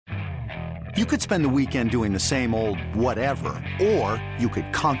You could spend the weekend doing the same old whatever, or you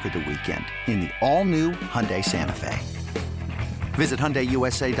could conquer the weekend in the all-new Hyundai Santa Fe. Visit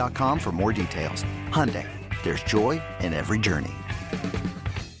HyundaiUSA.com for more details. Hyundai, there's joy in every journey.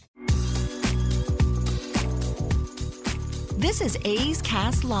 This is A's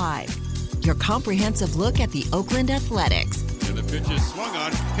Cast Live, your comprehensive look at the Oakland Athletics. And the pitch is swung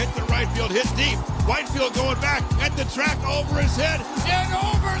on, hit the right field, hit deep. Whitefield going back at the track, over his head, and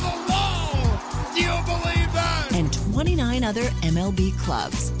over the wall. Do you believe that? And 29 other MLB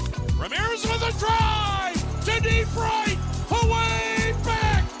clubs. Ramirez with a drive to deep right, away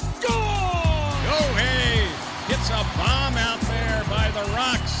back, goal! Gohei gets a bomb out there by the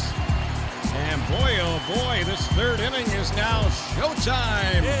Rocks. And boy, oh boy, this third inning is now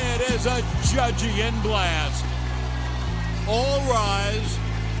showtime. It is a Judgian blast. All rise.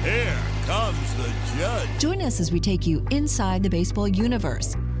 Here comes the judge. Join us as we take you inside the baseball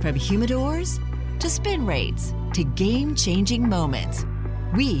universe, from humidors to spin rates to game-changing moments.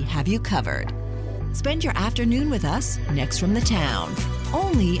 We have you covered. Spend your afternoon with us next from the town,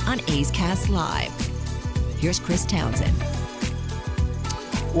 only on A's Cast Live. Here's Chris Townsend.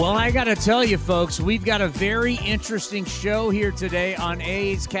 Well, I got to tell you, folks, we've got a very interesting show here today on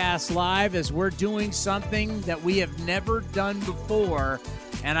A's Cast Live, as we're doing something that we have never done before,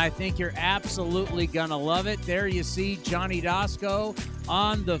 and I think you're absolutely going to love it. There you see Johnny Dasco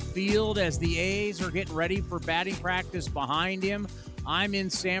on the field as the A's are getting ready for batting practice behind him. I'm in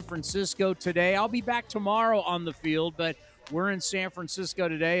San Francisco today. I'll be back tomorrow on the field, but we're in San Francisco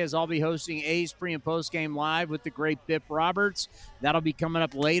today as I'll be hosting A's pre- and post-game live with the great Bip Roberts. That'll be coming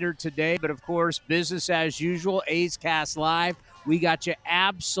up later today. But, of course, business as usual, A's Cast Live. We got you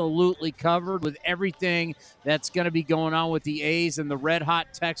absolutely covered with everything that's going to be going on with the A's and the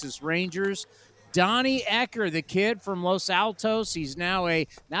red-hot Texas Rangers. Donnie Ecker, the kid from Los Altos, he's now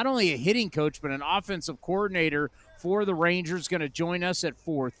not only a hitting coach but an offensive coordinator for the Rangers, going to join us at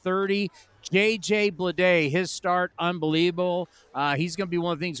 4:30. J.J. Bleday, his start, unbelievable. He's going to be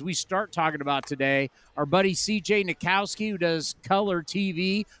one of the things we start talking about today. Our buddy C.J. Nikowski, who does color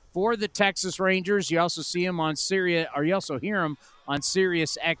TV for the Texas Rangers. You also see him on Sirius, or you also hear him on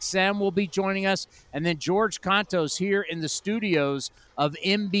Sirius XM, will be joining us. And then George Contos here in the studios of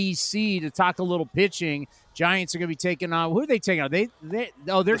NBC to talk a little pitching. Giants are going to be taking on – who are they taking on? They're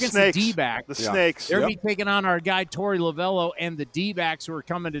against the D-backs. The Snakes. They're going to be taking on our guy Torey Lovello and the D-backs who are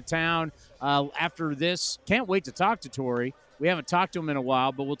coming to town after this. Can't wait to talk to Torey. We haven't talked to him in a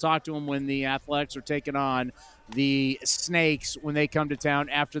while, but we'll talk to him when the Athletics are taking on the Snakes when they come to town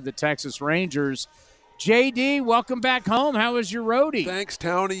after the Texas Rangers. JD, welcome back home. How was your roadie? Thanks,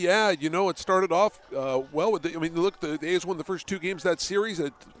 Townie. Yeah, it started off well. Look, the A's won the first two games of that series. I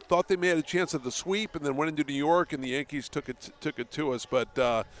thought they may have a chance at the sweep, and then went into New York, and the Yankees took it to us. But,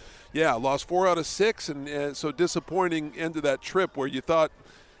 lost 4 out of 6, and so disappointing end of that trip where you thought,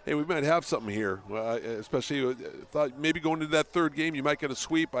 hey, we might have something here. Especially thought maybe going into that third game you might get a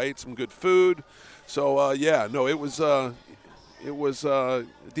sweep. I ate some good food. So, it was a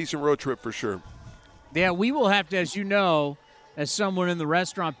decent road trip for sure. Yeah, we will have to, as you know, as someone in the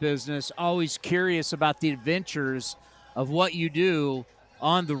restaurant business, always curious about the adventures of what you do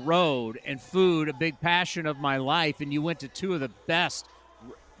on the road, and food, a big passion of my life. And you went to two of the best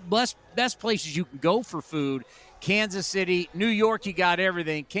places you can go for food. Kansas City, New York, you got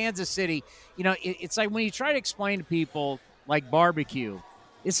everything. Kansas City, it's like when you try to explain to people like barbecue,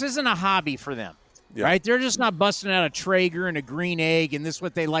 this isn't a hobby for them. Yeah. Right? They're just not busting out a Traeger and a green egg, and this is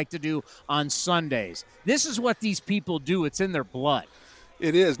what they like to do on Sundays. This is what these people do. It's in their blood.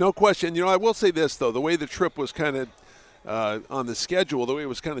 It is, no question. I will say this, though. The way the trip was kind of on the schedule, the way it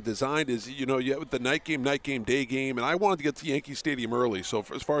was kind of designed is, you have the night game, day game, and I wanted to get to Yankee Stadium early. So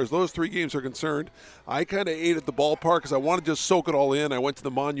as far as those 3 games are concerned, I kind of ate at the ballpark because I wanted to just soak it all in. I went to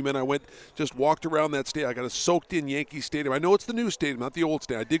the Monument. Just walked around that stadium. I got a soaked-in Yankee Stadium. I know it's the new stadium, not the old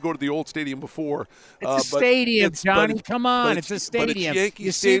stadium. I did go to the old stadium before. It's a stadium, Johnny. Come on. It's a stadium.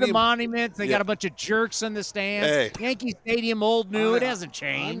 You see the Monument. They got a bunch of jerks in the stands. Hey. Yankee Stadium, old, new. It hasn't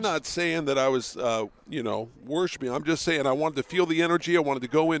changed. I'm not saying that I was, worshiping. I'm just saying I wanted to feel the energy. I wanted to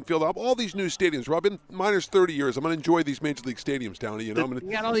go in, feel up all these new stadiums. Rob, I've been minors 30 years. I'm going to enjoy these Major League stadiums, Downey. You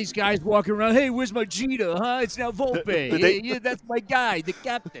got all these guys walking around. Hey, where's my Jeter? Huh? It's now Volpe. Yeah, that's my guy, the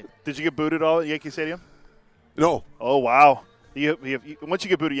captain. Did you get booed at all at Yankee Stadium? No. Oh, wow. Once you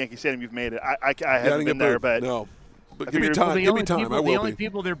get booed at Yankee Stadium, you've made it. I haven't been there, but no. But give me time. I will the only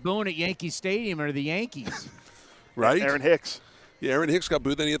people they're booing at Yankee Stadium are the Yankees. Right? Aaron Hicks. Yeah, Aaron Hicks got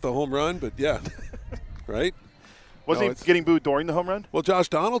booed then he hit the home run, but yeah. Right? Wasn't he getting booed during the home run? Well, Josh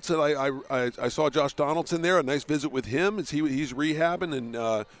Donaldson, I saw Josh Donaldson there. A nice visit with him. He's rehabbing,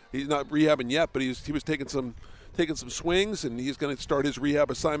 and he's not rehabbing yet, but he was taking some swings, and he's going to start his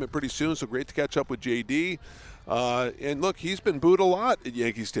rehab assignment pretty soon. So great to catch up with JD. And look, he's been booed a lot at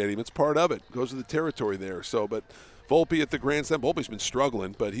Yankee Stadium. It's part of it. Goes to the territory there. So, but Volpe at the Grand Slam. Volpe's been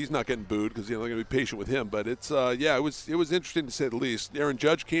struggling, but he's not getting booed because they're going to be patient with him. But it's it was interesting to say the least. Aaron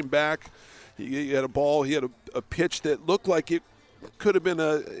Judge came back. He had a ball. He had a pitch that looked like it could have been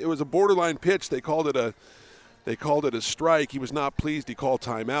it was a borderline pitch. They called it a strike. He was not pleased. He called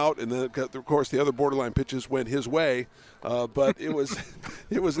timeout, and then of course the other borderline pitches went his way. But it was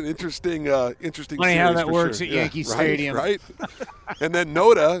an interesting Funny how that works sure. at Yankee Stadium, right? And then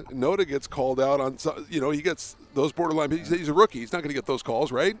Noda gets called out on. He gets those borderline. He's a rookie. He's not going to get those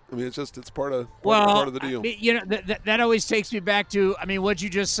calls, right? I mean, it's part of the deal. That always takes me back to what you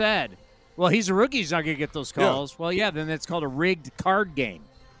just said. Well, he's a rookie. He's not going to get those calls. Yeah. Well, yeah, then that's called a rigged card game.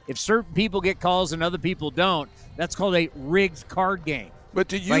 If certain people get calls and other people don't, that's called a rigged card game. But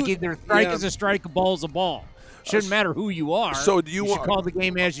do you either strike is a strike, a ball is a ball? Shouldn't matter who you are. So you should call the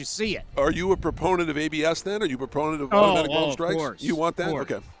game as you see it. Are you a proponent of ABS then? Are you a proponent of automatic ball strikes? Of course. You want that?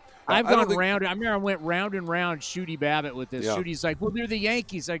 Okay. I've gone round. I remember I went round and round Shooty Babbitt with this. Yeah. Shooty's like, well, they're the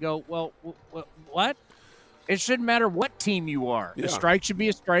Yankees. I go, well, what? It shouldn't matter what team you are. Yeah. A strike should be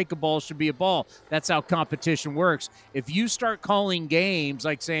a strike. A ball should be a ball. That's how competition works. If you start calling games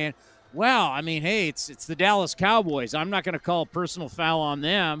like saying, well, hey, it's the Dallas Cowboys. I'm not going to call a personal foul on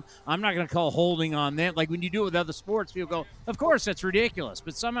them. I'm not going to call holding on them. Like when you do it with other sports, people go, of course, that's ridiculous.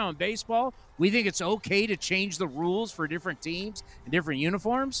 But somehow in baseball, we think it's okay to change the rules for different teams and different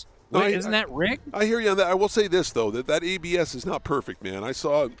uniforms. Isn't that rigged? I hear you on that. I will say this, though, that ABS is not perfect, man. I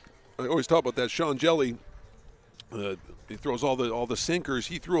always talk about that. Sean Jelly, he throws all the sinkers.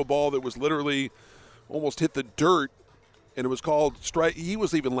 He threw a ball that was literally almost hit the dirt, and it was called strike. He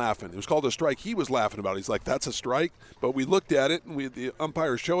was even laughing. It was called a strike. He was laughing about it. He's like, that's a strike? But we looked at it, and the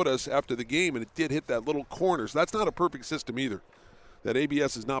umpire showed us after the game, and it did hit that little corner. So that's not a perfect system either. That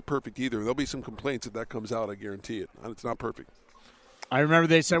ABS is not perfect either. There'll be some complaints if that comes out, I guarantee it. It's not perfect. I remember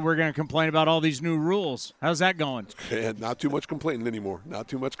they said we're going to complain about all these new rules. How's that going? Not too much complaining anymore. Not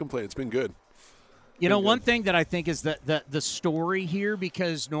too much complaining. It's been good. One thing that I think is the story here,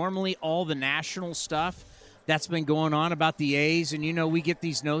 because normally all the national stuff that's been going on about the A's, and we get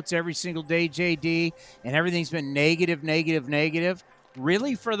these notes every single day, JD, and everything's been negative.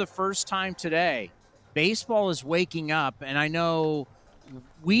 Really, for the first time today, baseball is waking up, and I know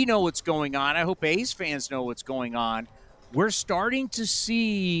we know what's going on. I hope A's fans know what's going on. We're starting to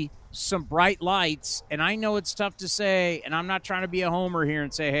see some bright lights, and I know it's tough to say, and I'm not trying to be a homer here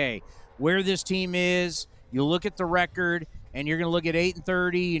and say, hey, where this team is, you look at the record, and you're going to look at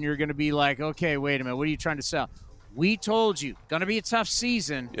 8-30, and you're going to be like, okay, wait a minute, what are you trying to sell? We told you, going to be a tough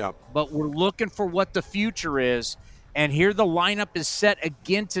season, but we're looking for what the future is, and here the lineup is set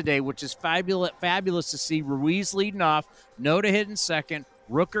again today, which is fabulous to see. Ruiz leading off, Noda hitting second,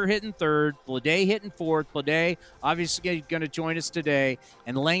 Rooker hitting third, Bleday hitting fourth. Bleday obviously going to join us today,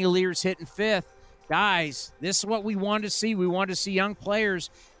 and Langeliers hitting fifth. Guys, this is what we wanted to see. We wanted to see young players,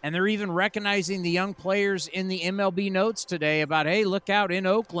 and they're even recognizing the young players in the MLB notes today about, hey, look out in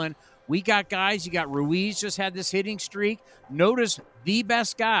Oakland. We got guys. You got Ruiz just had this hitting streak. Notice the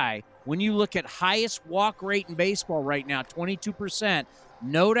best guy. When you look at highest walk rate in baseball right now, 22%,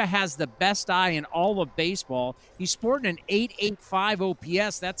 Noda has the best eye in all of baseball. He's sporting an 8.85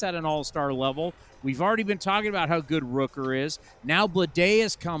 OPS. That's at an all-star level. We've already been talking about how good Rooker is. Now Bleday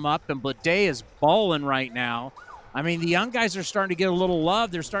has come up, and Bleday is balling right now. The young guys are starting to get a little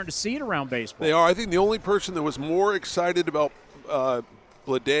love. They're starting to see it around baseball. They are. I think the only person that was more excited about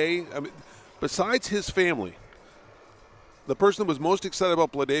Bleday, besides his family, the person that was most excited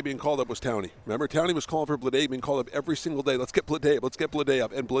about Bleday being called up was Towney. Remember, Towney was calling for Bleday being called up every single day. Let's get Bleday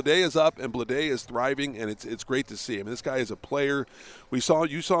up. And Bleday is up, and Bleday is thriving, and it's great to see him. This guy is a player. You saw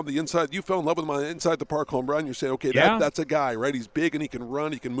him the inside. You fell in love with him on the inside the park home run. You're saying, okay, that's a guy, right? He's big, and he can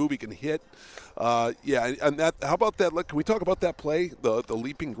run, he can move, he can hit. And that. How about that? Can we talk about that play, the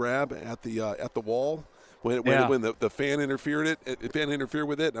leaping grab at the wall? When the fan interfered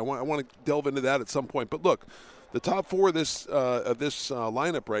with it. And I want to delve into that at some point. But look, the top four of this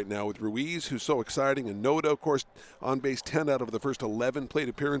lineup right now with Ruiz, who's so exciting, and Noda, of course, on base 10 out of the first 11 plate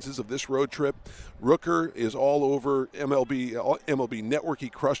appearances of this road trip. Rooker is all over MLB Network. He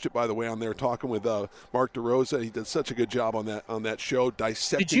crushed it, by the way, on there talking with Mark DeRosa. He did such a good job on that show,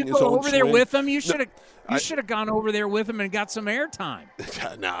 dissecting his own swing. Did you go over there with him? You should have. You should have gone over there with him and got some airtime.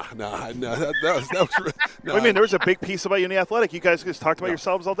 Nah. That was I mean, there was a big piece about you in the Athletic. You guys just talked about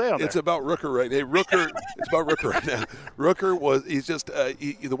yourselves all day on there. It's about Rooker, right? Hey, Rooker. It's about Rooker right now. Rooker he's just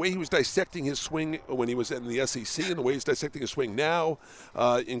the way he was dissecting his swing when he was in the SEC and the way he's dissecting his swing now,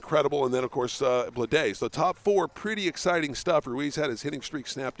 incredible. And then, of course, Blade. So top 4, pretty exciting stuff. Ruiz had his hitting streak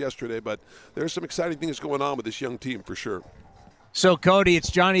snapped yesterday, but there's some exciting things going on with this young team for sure. So, Cody,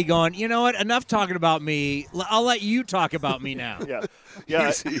 it's Johnny going, you know what, enough talking about me. I'll let you talk about me now.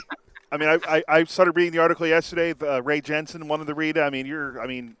 Yeah. I mean, I started reading the article yesterday. Ray Jensen wanted to read it. I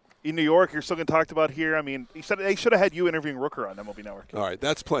mean, in New York, you're still getting talked about here. I mean, he said they should have had you interviewing Rooker on MLB Network. All right,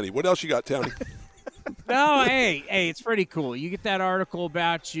 that's plenty. What else you got, Tony? No, hey, it's pretty cool. You get that article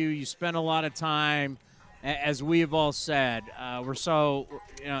about you. You spend a lot of time, as we have all said. We're so,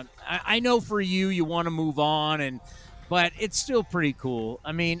 I know for you want to move on, but it's still pretty cool.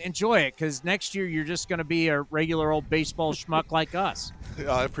 I mean, enjoy it, because next year you're just going to be a regular old baseball schmuck like us.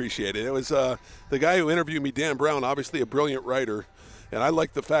 I appreciate it. It was the guy who interviewed me, Dan Brown, obviously a brilliant writer, and I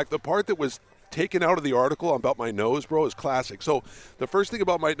like the part that was taken out of the article about my nose, bro, is classic. So the first thing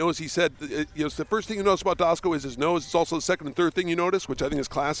about my nose, he said, the first thing you notice about Dosko is his nose. It's also the second and third thing you notice, which I think is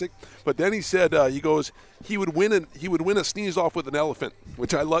classic. But then he said, he goes, he would win a sneeze off with an elephant,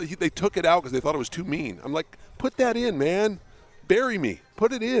 which I love. They took it out because they thought it was too mean. I'm like, put that in, man. Bury me.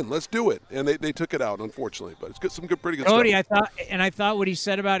 Put it in. Let's do it. And they took it out, unfortunately. But it's pretty good Cody, stuff. I thought what he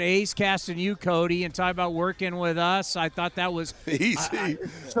said about A's casting you, Cody, and talking about working with us, I thought that was easy.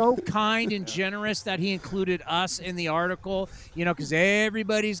 So kind and generous that he included us in the article, because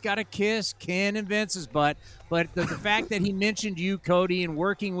everybody's got to kiss Ken and Vince's butt. But the fact that he mentioned you, Cody, and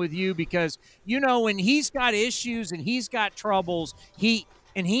working with you, because, when he's got issues and he's got troubles, he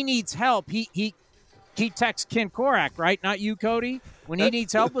needs help, he texts Ken Korak, right? Not you, Cody. When he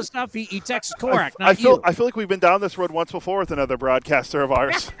needs help with stuff, he texts Korak, not you. I feel like we've been down this road once before with another broadcaster of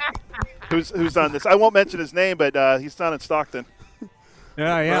ours who's done this. I won't mention his name, but he's down in Stockton.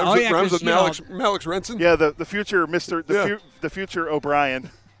 Yeah. Rhymes with Malix Renson? Yeah, the future the future O'Brien.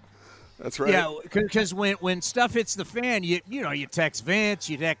 That's right. Yeah, because when stuff hits the fan, you text Vince,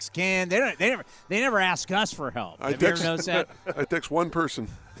 you text Ken. They never ask us for help. Have you ever noticed that? I text one person,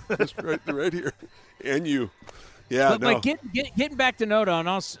 just right here, and you. Yeah, but getting back to Noda on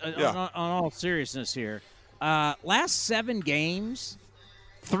all seriousness here, last 7 games,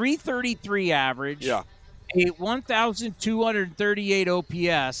 333 average, a 1,238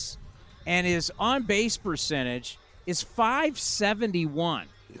 OPS, and his on base percentage is .571.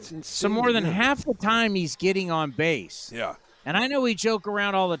 It's insane. So more than half the time he's getting on base. Yeah. And I know we joke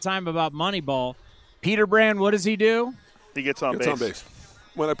around all the time about Moneyball. Peter Brand, what does he do? He gets on base.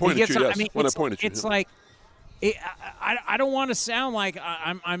 When I point at you, yes. When I point at you. It's like, I don't want to sound like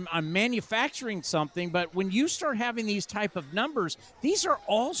I'm manufacturing something, but when you start having these type of numbers, these are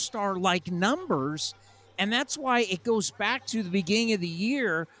all-star-like numbers, and that's why it goes back to the beginning of the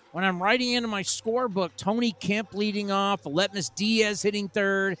year when I'm writing into my scorebook, Tony Kemp leading off, Aletmus Diaz hitting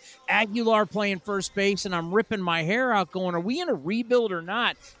third, Aguilar playing first base, and I'm ripping my hair out going, are we in a rebuild or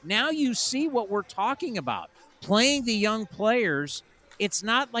not? Now you see what we're talking about. Playing the young players, it's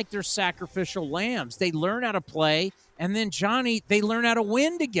not like they're sacrificial lambs. They learn how to play, and then, Johnny, they learn how to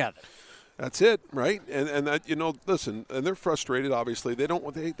win together. That's it, right? And that, listen, and they're frustrated, obviously. They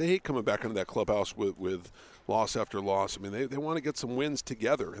hate coming back into that clubhouse with loss after loss. I mean, they want to get some wins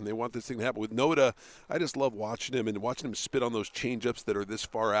together, and they want this thing to happen. With Noda, I just love watching him spit on those changeups that are this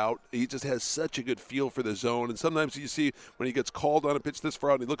far out. He just has such a good feel for the zone. And sometimes you see when he gets called on a pitch this far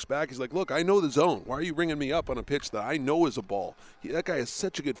out and he looks back, he's like, look, I know the zone. Why are you ringing me up on a pitch that I know is a ball? That guy has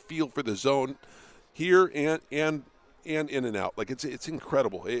such a good feel for the zone here and in and out. Like, it's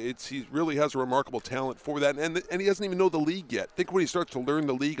incredible. He really has a remarkable talent for that, and he doesn't even know the league yet. Think when he starts to learn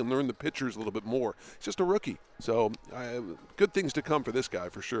the league and learn the pitchers a little bit more. He's just a rookie. So good things to come for this guy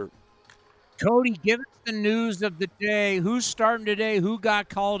for sure. Cody, give us the news of the day. Who's starting today? Who got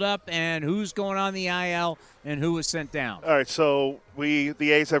called up? And who's going on the IL? And who was sent down? All right, so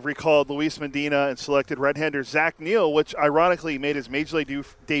the A's have recalled Luis Medina and selected right-hander Zach Neal, which ironically made his major league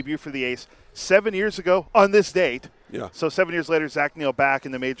debut for the A's 7 years ago on this date. Yeah. So 7 years later, Zach Neal back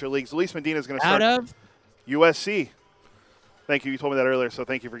in the major leagues. Luis Medina is going to start out of USC. Thank you. You told me that earlier, so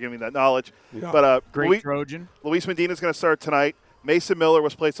thank you for giving me that knowledge. Yeah. But Great Trojan. Luis Medina is going to start tonight. Mason Miller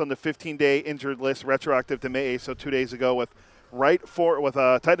was placed on the 15-day injured list, retroactive to May 8th, so 2 days ago, with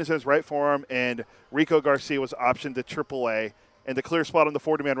tightness in his right forearm, and Rico Garcia was optioned to AAA. And the clear spot on the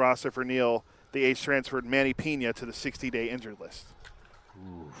 40-man roster for Neal, the A's transferred Manny Pena to the 60-day injured list.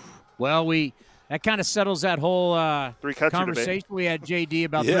 Well, that kind of settles that whole three-catcher conversation debate. we had, JD,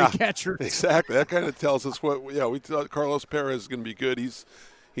 about Yeah, three catchers. Exactly. That kind of tells us what. Yeah, we thought Carlos Perez is going to be good. He's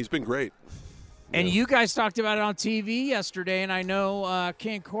been great. And you guys talked about it on TV yesterday, and I know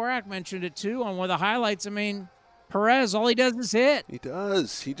Ken Korak mentioned it too on one of the highlights. I mean, Perez, all he does is hit. He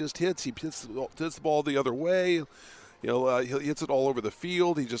does. He just hits. He hits the ball the other way. He hits it all over the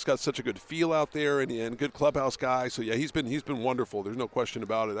field. He just got such a good feel out there, and good clubhouse guy. So yeah, he's been wonderful. There's no question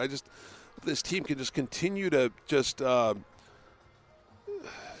about it. I just this team can just continue to just. I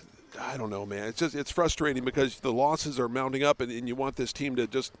don't know, man. It's frustrating because the losses are mounting up, and you want this team to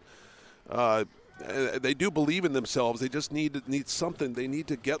just. They do believe in themselves. They just need something. They need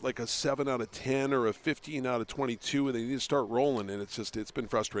to get like a 7 out of 10 or a 15 out of 22, and they need to start rolling. And it's been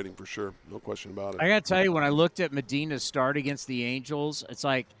frustrating for sure. No question about it. I got to tell you, when I looked at Medina's start against the Angels, it's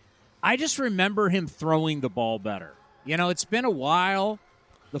like I just remember him throwing the ball better. It's been a while.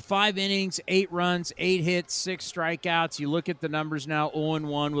 The 5 innings, 8 runs, 8 hits, 6 strikeouts. You look at the numbers now,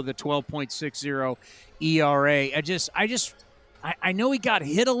 0-1 with a 12.60 ERA. I know he got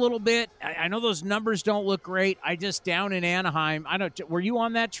hit a little bit. I know those numbers don't look great. Down in Anaheim. Were you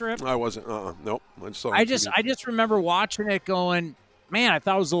on that trip? I wasn't. Nope. I just remember watching it going, man, I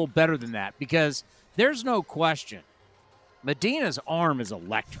thought it was a little better than that because there's no question. Medina's arm is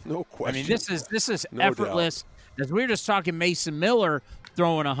electric. No question. I mean, this is No effortless. doubt. As we were just talking Mason Miller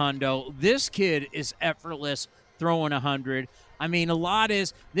throwing a hundo, this kid is effortless throwing 100. I mean,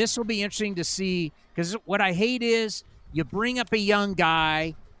 this will be interesting to see because what I hate is you bring up a young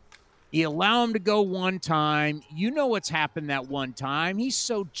guy, you allow him to go one time. You know what's happened that one time. He's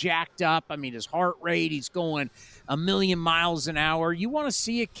so jacked up. I mean, his heart rate, he's going 1,000,000 miles an hour. You want to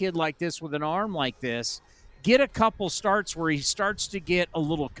see a kid like this with an arm like this get a couple starts where he starts to get a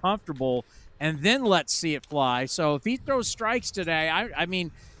little comfortable, and then let's see it fly. So if he throws strikes today, I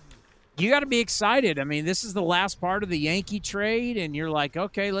mean, you got to be excited. I mean, this is the last part of the Yankee trade, and you're like,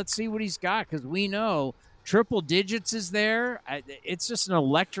 okay, let's see what he's got because we know – triple digits is there. It's just an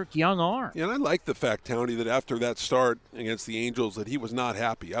electric young arm. Yeah, and I like the fact, Townie, that after that start against the Angels that he was not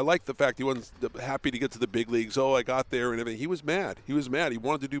happy. I like the fact he wasn't happy to get to the big leagues. Oh, I got there and everything. He was mad. He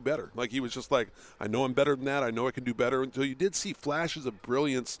wanted to do better. Like, he was just like, I know I'm better than that. I know I can do better. Until you did see flashes of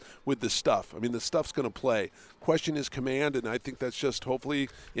brilliance with the stuff. I mean, the stuff's going to play. Question is command, and I think that's just hopefully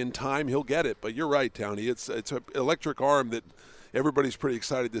in time he'll get it. But you're right, Townie. It's an electric arm that everybody's pretty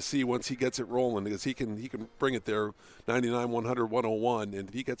excited to see once he gets it rolling because he can bring it there 99, 100, 101, and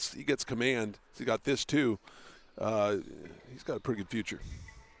he gets command. He got this too. He's got a pretty good future.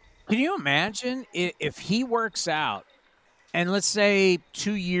 Can you imagine if he works out, and let's say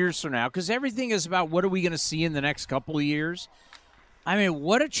 2 years from now, because everything is about what are we going to see in the next couple of years. I mean,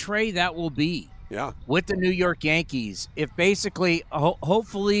 what a trade that will be. Yeah. With the New York Yankees, if basically,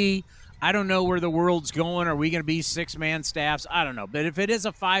 hopefully. I don't know where the world's going. Are we going to be 6-man staffs? I don't know. But if it is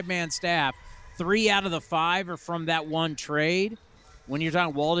a 5-man staff, 3 out of the 5 are from that one trade. When you're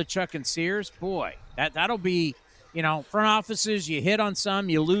talking Waldichuk and Sears, boy, that'll be, front offices, you hit on some,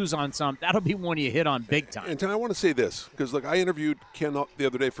 you lose on some. That'll be one you hit on big time. And I want to say this, because, look, I interviewed Ken the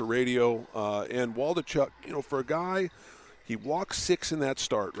other day for radio, and Waldichuk, for a guy, he walked 6 in that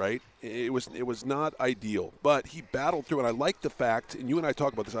start, right? It was not ideal, but he battled through, and I like the fact, and you and I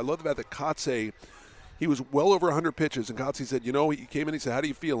talk about this, I love the fact that Kotsay, he was well over 100 pitches, and Kotsay said, he came in, he said, how do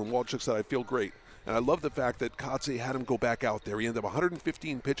you feel? And Waldichuk said, I feel great. And I love the fact that Kotsay had him go back out there. He ended up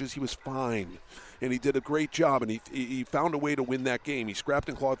 115 pitches. He was fine, and he did a great job, and he found a way to win that game. He scrapped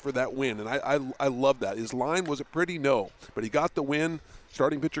and clawed for that win, and I love that. His line was a pretty no, but he got the win.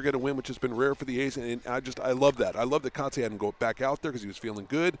 Starting pitcher get a win, which has been rare for the A's, and I love that. I love that Kotsay had him go back out there because he was feeling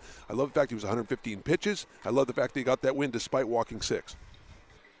good. I love the fact he was 115 pitches. I love the fact that he got that win despite walking 6.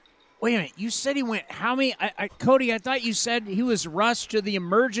 Wait a minute. You said he went how many? Cody, I thought you said he was rushed to the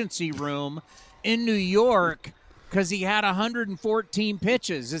emergency room in New York because he had 114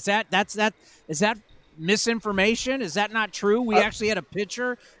 pitches. Is that misinformation? Is that not true? We actually had a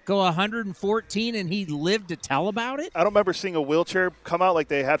pitcher go 114 and he lived to tell about it? I don't remember seeing a wheelchair come out like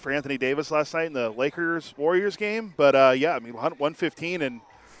they had for Anthony Davis last night in the Lakers-Warriors game. But, 115, and,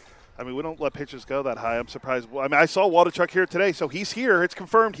 we don't let pitchers go that high. I'm surprised. I saw Waldichuk here today, so he's here. It's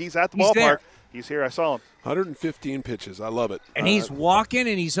confirmed. He's at the ballpark. There. He's here. I saw him. 115 pitches. I love it. And he's walking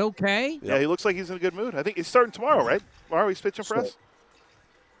and he's okay? Yeah, he looks like he's in a good mood. I think he's starting tomorrow, right? Tomorrow he's pitching for us?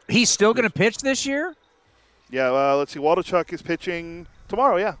 He's still going to pitch this year? Yeah, let's see. Waldichuk is pitching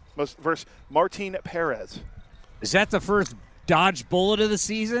tomorrow, yeah, versus Martin Perez. Is that the first dodge bullet of the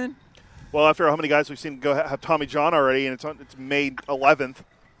season? Well, after how many guys we've seen go have Tommy John already, and it's May 11th.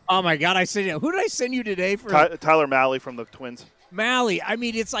 Oh, my God. Who did I send you today for? Tyler Mahle from the Twins. Mally, I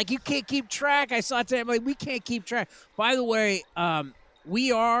mean, it's like you can't keep track. I saw it today. I'm like, we can't keep track. By the way,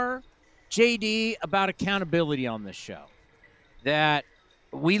 we are, JD, about accountability on this show. That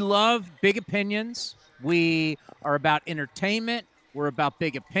we love big opinions. We are about entertainment. We're about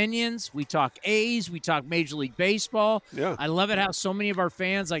big opinions. We talk A's. We talk Major League Baseball. Yeah. I love it how so many of our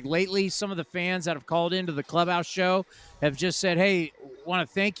fans, like lately, some of the fans that have called into the Clubhouse show have just said, hey, want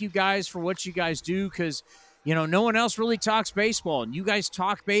to thank you guys for what you guys do because, you know, no one else really talks baseball, and you guys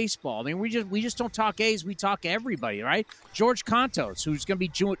talk baseball. I mean, we just don't talk A's. We talk everybody, right? George Contos, who's going to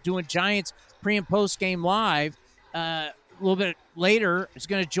be doing Giants pre- and post-game live a little bit later, is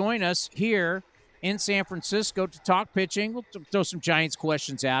going to join us here in San Francisco to talk pitching. We'll throw some Giants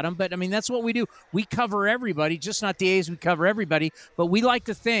questions at him. But, I mean, that's what we do. We cover everybody, just not the A's. We cover everybody. But we like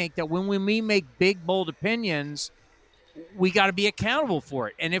to think that when we make big, bold opinions, we got to be accountable for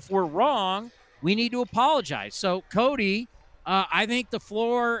it. And if we're wrong, we need to apologize. So, Cody, I think the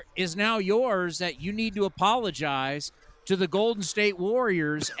floor is now yours that you need to apologize to the Golden State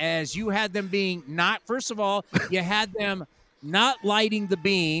Warriors as you had them being not – first of all, you had them – not lighting the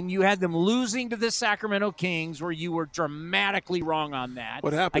beam. You had them losing to the Sacramento Kings where you were dramatically wrong on that.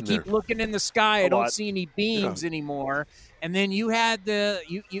 What happened I keep there? looking in the sky. I don't see any beams anymore. And then you had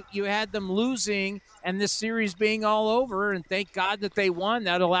you had them losing and this series being all over, and thank God that they won.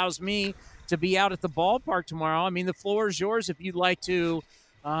 That allows me to be out at the ballpark tomorrow. I mean, the floor is yours if you'd like to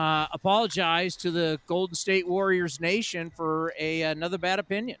apologize to the Golden State Warriors Nation for another bad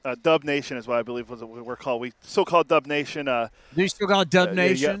opinion. Dub Nation is what I believe was what we're called. We still call it Dub Nation. Do you still call it Dub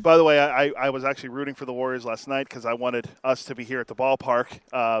Nation? Yeah. By the way, I was actually rooting for the Warriors last night because I wanted us to be here at the ballpark.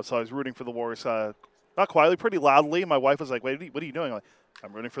 So I was rooting for the Warriors, not quietly, pretty loudly. My wife was like, "Wait, what are you doing?" I'm like,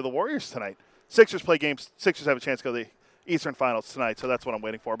 "I'm rooting for the Warriors tonight." Sixers play games. Sixers have a chance to go to the Eastern Finals tonight, so that's what I'm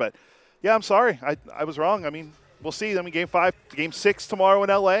waiting for. But yeah, I'm sorry, I was wrong. I mean, we'll see. I mean, Game 6 tomorrow in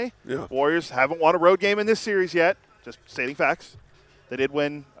L.A. Yeah. Warriors haven't won a road game in this series yet. Just stating facts. They did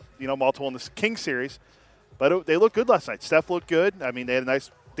win, multiple in this Kings series, but they looked good last night. Steph looked good. I mean, they had a nice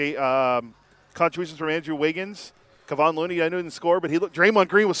contributions from Andrew Wiggins. Kevon Looney, I knew didn't score, but Draymond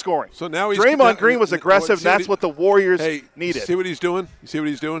Green was scoring. So now Draymond Green was aggressive, and that's what the Warriors needed. See what he's doing? You see what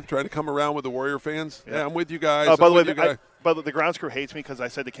he's doing? Trying to come around with the Warrior fans? Yeah, I'm with you guys. By the way, the grounds crew hates me because I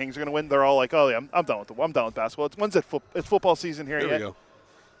said the Kings are going to win. They're all like, "Oh yeah, I'm done with basketball. It's football season here." There we go.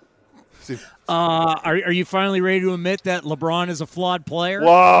 Are you finally ready to admit that LeBron is a flawed player?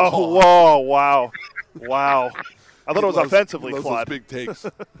 Wow! I thought it was offensively flawed. Those big takes.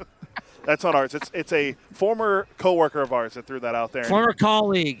 That's not ours. It's a former coworker of ours that threw that out there. Former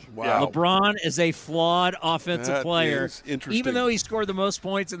colleague. Wow. LeBron is a flawed offensive player. Interesting. Even though he scored the most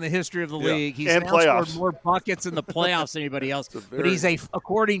points in the history of the league, he's and now playoffs. scored more buckets in the playoffs than anybody else. But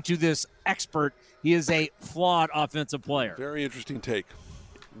according to this expert, he is a flawed offensive player. Very interesting take.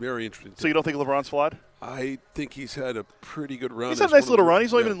 Very interesting. So you don't think LeBron's flawed? I think he's had a pretty good run. He's had a nice little run.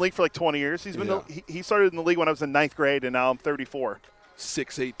 He's only been in the league for like 20 years. He started in the league when I was in 9th grade, and now I'm 34.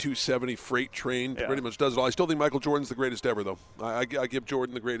 6'8", 270, freight train, Yeah. pretty much does it all. I still think Michael Jordan's the greatest ever, though. I give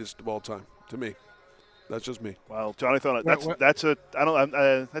Jordan the greatest of all time, to me. That's just me. Well, Jonathan,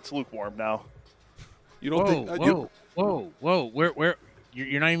 that's lukewarm now. You don't think? Whoa! Where?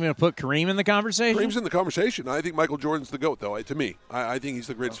 You're not even going to put Kareem in the conversation? Kareem's in the conversation. I think Michael Jordan's the GOAT, though. To me, I think he's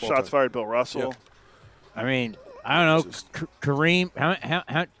the greatest of all time. Shots fired, Bill Russell. Yeah. I mean, I don't know. Kareem,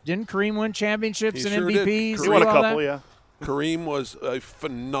 how didn't Kareem win championships and sure did. MVPs? He won a couple, yeah. Kareem was a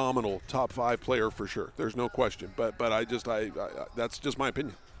phenomenal top 5 player for sure. There's no question. But I that's just my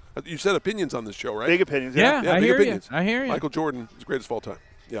opinion. You said opinions on this show, right? Big opinions, Yeah, yeah, I big hear opinions. you. I hear you. Michael Jordan is the greatest of all time.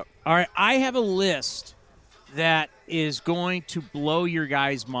 Yeah. All right, I have a list that is going to blow your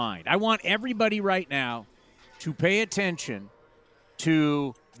guys' mind. I want everybody right now to pay attention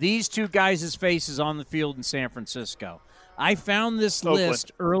to these two guys' faces on the field in San Francisco. I found this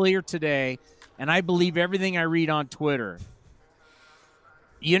list earlier today, and I believe everything I read on Twitter.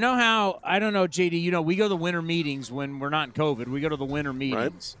 You know how, I don't know, JD, we go to the winter meetings when we're not in COVID. We go to the winter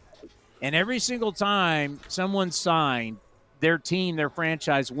meetings. Right. And every single time someone signed, their team, their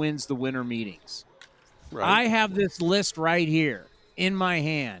franchise wins the winter meetings. Right. I have this list right here in my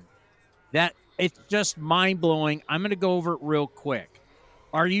hand that it's just mind-blowing. I'm going to go over it real quick.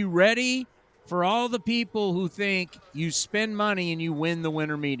 Are you ready for all the people who think you spend money and you win the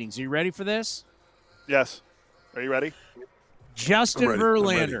winter meetings? Are you ready for this? Yes. Are you ready? Justin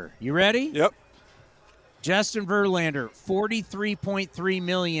Verlander. You ready? Yep. Justin Verlander, $43.3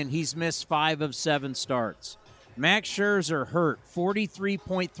 million. He's missed 5 of 7 starts. Max Scherzer hurt,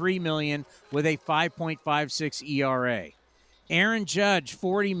 $43.3 million with a 5.56 ERA. Aaron Judge,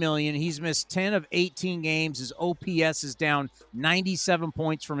 $40 million. He's missed 10 of 18 games. His OPS is down 97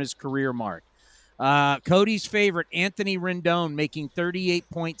 points from his career mark. Cody's favorite, Anthony Rendon, making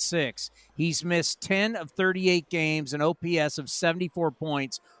 $38.6. He's missed 10 of 38 games, an OPS of 74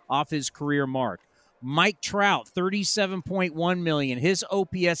 points off his career mark. Mike Trout, $37.1 million. His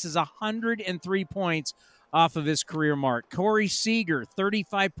OPS is 103 points off of his career mark. Corey Seager,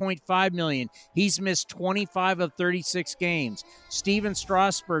 $35.5 million. He's missed 25 of 36 games. Steven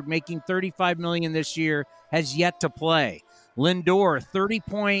Strasburg, making $35 million this year, has yet to play. Lindor,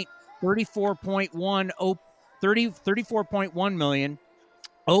 $34.1 million.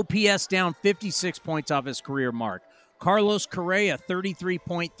 OPS down 56 points off his career mark. Carlos Correa,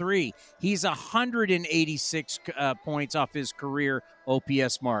 33.3. He's 186 points off his career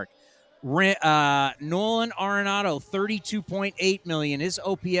OPS mark. Nolan Arenado, $32.8 million. His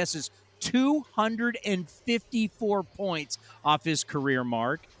OPS is 254 points off his career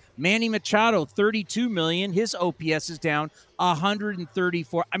mark. Manny Machado, $32 million. His OPS is down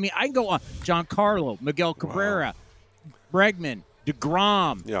 134. I mean, I can go on. Giancarlo, Miguel Cabrera, Bregman,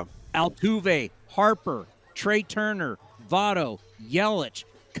 DeGrom, Altuve, Harper, Trey Turner, Votto, Yelich.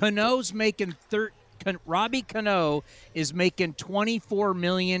 Cano's making Robbie Cano is making $24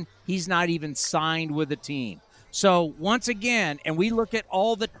 million. He's not even signed with a team. So once again, and we look at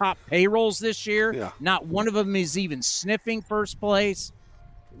all the top payrolls this year, not one of them is even sniffing first place.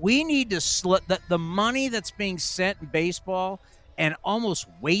 We need to the money that's being sent in baseball and almost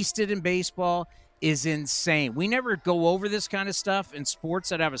wasted in baseball is insane. We never go over this kind of stuff in sports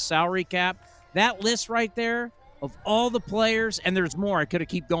that have a salary cap. That list right there of all the players, and there's more. I could have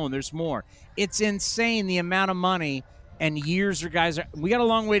keep going. There's more. It's insane the amount of money and years we got a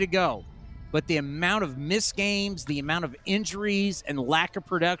long way to go. But the amount of missed games, the amount of injuries and lack of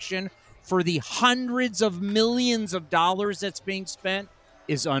production for the hundreds of millions of dollars that's being spent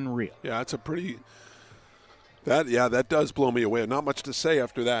is unreal. Yeah, it's a pretty that does blow me away. Not much to say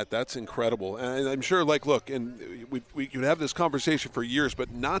after that. That's incredible. And I'm sure, look, and we could have this conversation for years,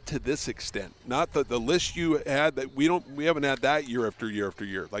 but not to this extent. Not the list you had that we haven't had that year after year after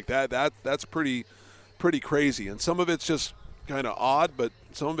year. Like that's pretty crazy. And some of it's just kind of odd, but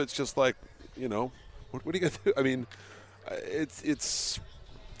some of it's just like, what are you gonna do? I mean, it's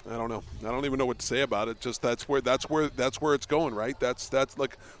I don't know. I don't even know what to say about it. Just that's where it's going, right? That's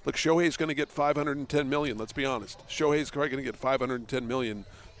like, look, Shohei's going to get $510 million. Let's be honest. Shohei's probably going to get $510 million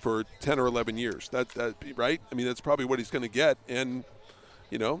for 10 or 11 years. That right? I mean, that's probably what he's going to get, and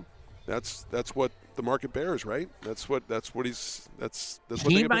that's what the market bears, right? That's what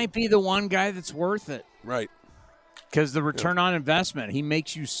he might be the one guy that's worth it, right? Because the return on investment, he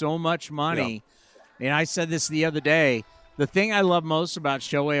makes you so much money. Yeah. And I said this the other day. The thing I love most about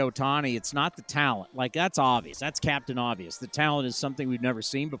Shohei Ohtani, it's not the talent. Like, that's obvious. That's Captain Obvious. The talent is something we've never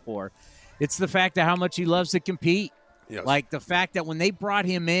seen before. It's the fact of how much he loves to compete. Yes. Like the fact that when they brought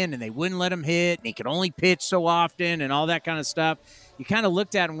him in and they wouldn't let him hit and he could only pitch so often and all that kind of stuff, you kind of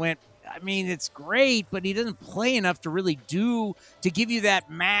looked at it and went, I mean, it's great, but he doesn't play enough to really to give you that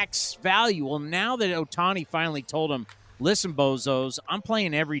max value. Well, now that Ohtani finally told him, listen, bozos, I'm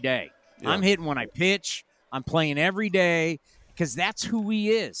playing every day. Yeah. I'm hitting when I pitch. I'm playing every day because that's who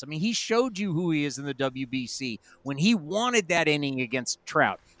he is. I mean, he showed you who he is in the WBC when he wanted that inning against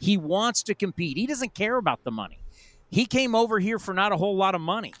Trout. He wants to compete. He doesn't care about the money. He came over here for not a whole lot of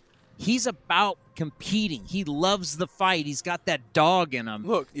money. He's about competing. He loves the fight. He's got that dog in him.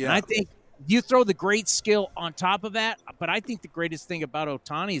 Look, yeah. And I think you throw the great skill on top of that, but I think the greatest thing about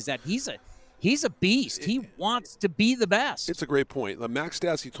Ohtani is that he's a beast. He wants to be the best. It's a great point. Max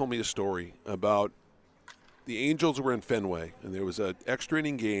Stassi told me a story about the Angels were in Fenway, and there was an extra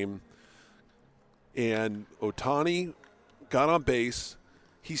inning game, and Ohtani got on base.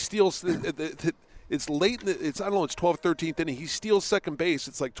 He steals it's late. It's 12th, 13th inning. He steals second base.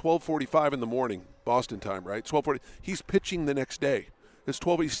 It's like 12:45 in the morning, Boston time, right? 12:40. He's pitching the next day. It's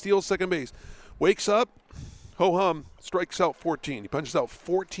 12. He steals second base, wakes up, ho hum, strikes out 14. He punches out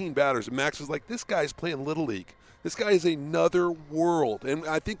 14 batters, and Max is like, "This guy's playing Little League. This guy is another world." And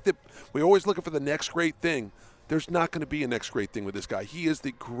I think that we're always looking for the next great thing. There's not going to be a next great thing with this guy. He is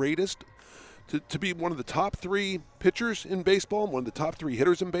the greatest. To be one of the top 3 pitchers in baseball, one of the top 3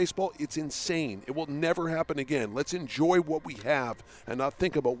 hitters in baseball, it's insane. It will never happen again. Let's enjoy what we have and not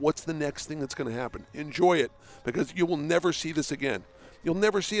think about what's the next thing that's going to happen. Enjoy it, because you will never see this again. You'll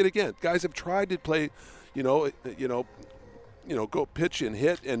never see it again. Guys have tried to play, go pitch and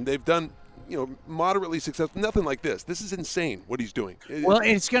hit, and they've done moderately successful. Nothing like this. This is insane what he's doing. Well,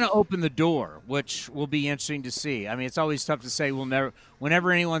 it's going to open the door, which will be interesting to see. I mean, it's always tough to say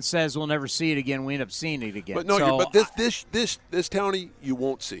whenever anyone says we'll never see it again, we end up seeing it again. But no, but this Townie you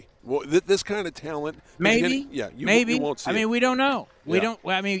won't see. Well, this kind of talent, maybe, you won't see. I mean, it. we don't know. Yeah.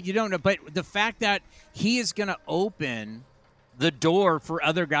 You don't know. But the fact that he is going to open the door for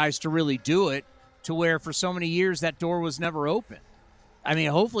other guys to really do it, to where for so many years that door was never open. I mean,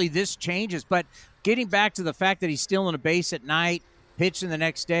 hopefully this changes. But getting back to the fact that he's stealing a base at night, pitching the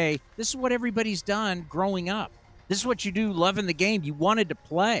next day, this is what everybody's done growing up. This is what you do loving the game. You wanted to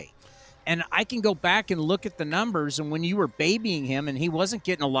play. And I can go back and look at the numbers, and when you were babying him and he wasn't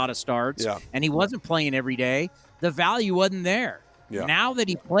getting a lot of starts and he wasn't playing every day, the value wasn't there. Yeah. Now that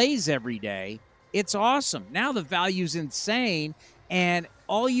he plays every day, it's awesome. Now the value's insane, and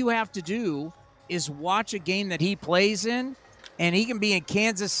all you have to do is watch a game that he plays in, and he can be in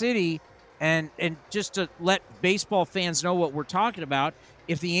Kansas City, and just to let baseball fans know what we're talking about,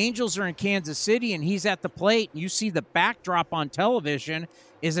 if the Angels are in Kansas City and he's at the plate and you see the backdrop on television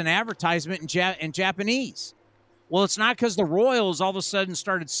is an advertisement in Japanese. Well, it's not because the Royals all of a sudden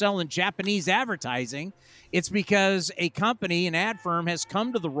started selling Japanese advertising. It's because a company, an ad firm, has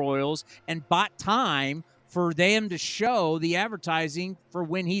come to the Royals and bought time for them to show the advertising for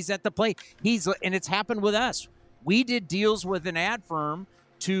when he's at the plate. And it's happened with us. We did deals with an ad firm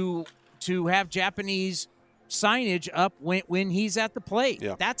to have Japanese signage up when he's at the plate.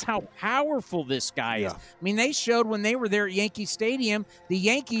 Yeah. That's how powerful this guy is. I mean, they showed when they were there at Yankee Stadium, the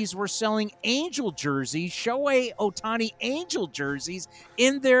Yankees were selling Angel jerseys, Shohei Ohtani Angel jerseys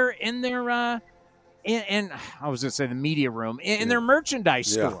in their I was going to say the media room, in their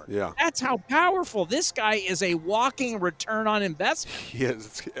merchandise store. Yeah. That's how powerful. This guy is a walking return on investment.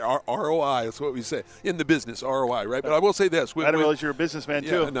 Yes, it's ROI. That's what we say in the business, ROI, right? But I will say this. I didn't realize you're a businessman,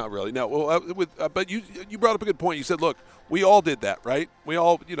 too. Not really. No. Well, but you brought up a good point. You said, look, we all did that, right? We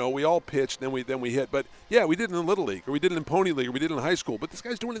all pitched, then we hit. But, yeah, we did it in Little League, or we did it in Pony League, or we did it in high school. But this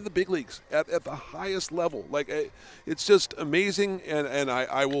guy's doing it in the big leagues at the highest level. Like, it's just amazing, and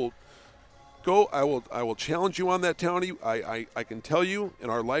I will – I will challenge you on that, Townie. I can tell you, in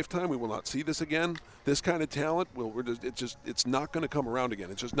our lifetime, we will not see this again. This kind of talent, it's not going to come around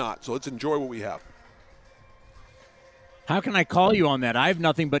again. It's just not. So let's enjoy what we have. How can I call you on that? I have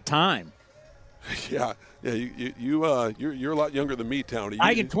nothing but time. Yeah. You're a lot younger than me, Townie.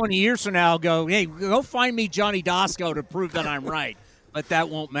 I can 20 years from now go, hey, go find me Johnny Dasco to prove that I'm right. But that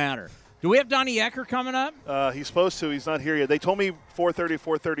won't matter. Do we have Donnie Ecker coming up? He's supposed to. He's not here yet. They told me 4:30,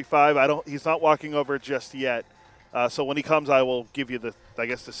 4:35. He's not walking over just yet. So when he comes, I will give you the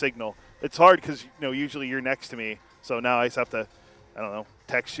signal. It's hard because usually you're next to me. So now I just have to,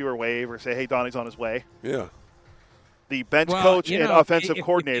 text you or wave or say, hey, Donnie's on his way. Yeah. The bench coach and offensive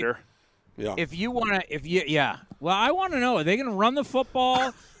coordinator. Well, I want to know, are they going to run the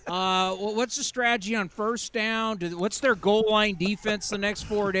football? What's the strategy on first down? What's their goal line defense the next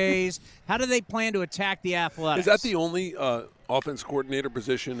 4 days? How do they plan to attack the Athletics? Is that the only offense coordinator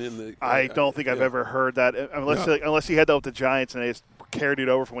position in the? I don't think I've ever heard that unless he had that with the Giants and they just carried it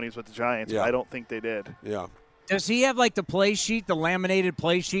over from when he was with the Giants. Yeah. I don't think they did. Yeah. Does he have the play sheet, the laminated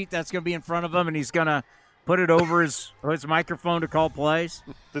play sheet that's going to be in front of him, and he's going to put it over his microphone to call plays?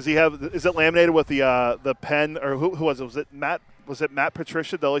 Does he have? Is it laminated with the pen or who was it? Was it Matt? Was it Matt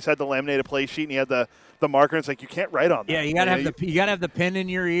Patricia that always had the laminated play sheet and he had the marker? And it's like you can't write on that. Yeah, you got to have the pen in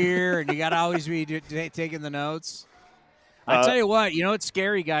your ear and you got to always be taking the notes. I tell you what, it's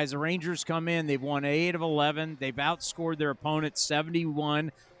scary, guys. The Rangers come in. They've won 8 of 11. They've outscored their opponent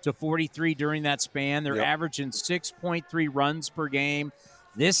 71-43 during that span. They're averaging 6.3 runs per game.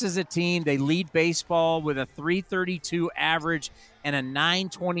 This is a team, they lead baseball with a .332 average and a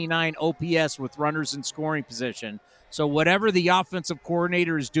 .929 OPS with runners in scoring position. So whatever the offensive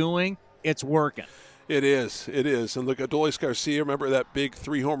coordinator is doing, it's working. It is. And look, Adolis Garcia, remember that big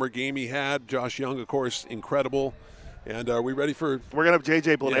 3-homer game he had? Josh Young, of course, incredible. And are we ready for – We're going to have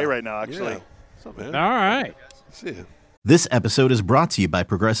J.J. Bleday right now, actually. Yeah. What's up, man? All right. See ya. This episode is brought to you by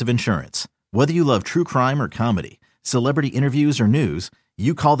Progressive Insurance. Whether you love true crime or comedy, celebrity interviews or news,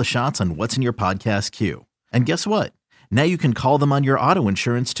 you call the shots on what's in your podcast queue. And guess what? Now you can call them on your auto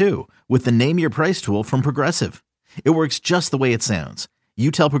insurance, too, with the Name Your Price tool from Progressive. It works just the way it sounds. You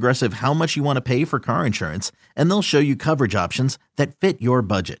tell Progressive how much you want to pay for car insurance, and they'll show you coverage options that fit your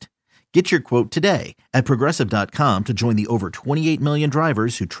budget. Get your quote today at Progressive.com to join the over 28 million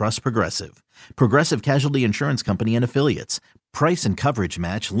drivers who trust Progressive. Progressive Casualty Insurance Company and Affiliates. Price and coverage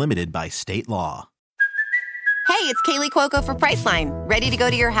match limited by state law. Hey, it's Kaylee Cuoco for Priceline. Ready to go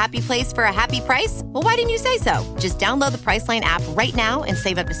to your happy place for a happy price? Well, why didn't you say so? Just download the Priceline app right now and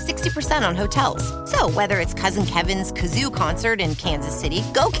save up to 60% on hotels. So whether it's Cousin Kevin's Kazoo Concert in Kansas City,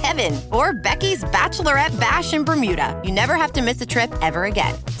 go Kevin, or Becky's Bachelorette Bash in Bermuda, you never have to miss a trip ever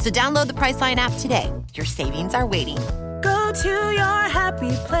again. So download the Priceline app today. Your savings are waiting. Go to your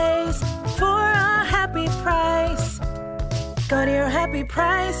happy place for a happy price. Go to your happy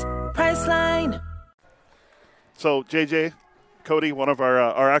price, Priceline. So, JJ, Cody, one of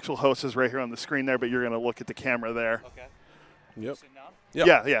our actual hosts is right here on the screen there, but you're going to look at the camera there. Okay. Yep.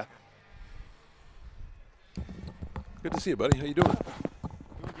 Yeah. Good to see you, buddy. How you doing?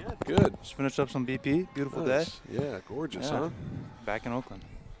 Good. Just finished up some BP. Beautiful day. Yeah, gorgeous, huh? Back in Oakland.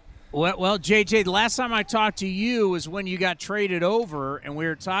 Well, JJ, the last time I talked to you was when you got traded over, and we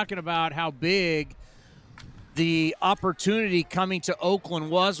were talking about how big the opportunity coming to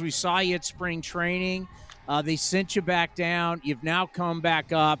Oakland was. We saw you at spring training. They sent you back down. You've now come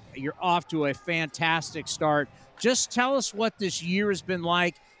back up. You're off to a fantastic start. Just tell us what this year has been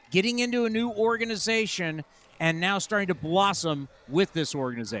like, getting into a new organization and now starting to blossom with this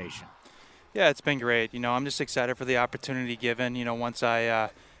organization. Yeah, it's been great. I'm just excited for the opportunity given. Once I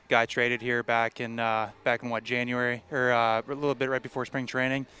got traded here back in January, or a little bit right before spring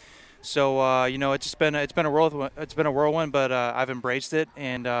training. So it's been a whirlwind, but I've embraced it,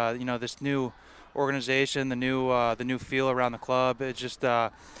 and this new organization, the new feel around the club. It's just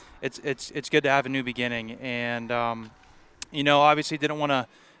it's good to have a new beginning, and obviously didn't want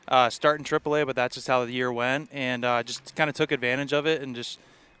to start in AAA, but that's just how the year went, and just kind of took advantage of it and just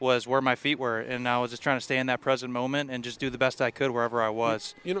was where my feet were, and I was just trying to stay in that present moment and just do the best I could wherever I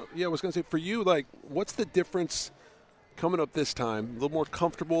was. I was going to say, for you, what's the difference coming up this time? A little more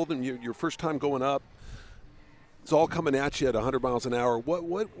comfortable than your first time going up. It's all coming at you at 100 miles an hour.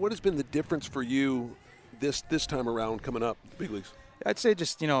 What has been the difference for you this time around coming up the big leagues? I'd say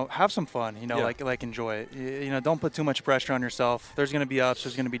just have some fun. Like enjoy it. Don't put too much pressure on yourself. There's going to be ups.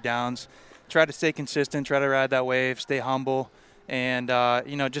 There's going to be downs. Try to stay consistent. Try to ride that wave. Stay humble, and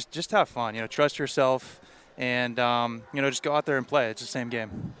just have fun. Trust yourself, and just go out there and play. It's the same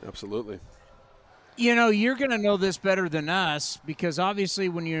game. Absolutely. You're going to know this better than us because obviously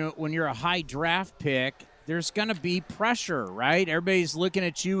when you're a high draft pick, there's going to be pressure, right? Everybody's looking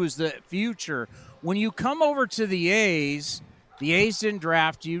at you as the future. When you come over to the A's didn't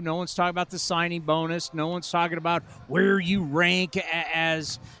draft you. No one's talking about the signing bonus. No one's talking about where you rank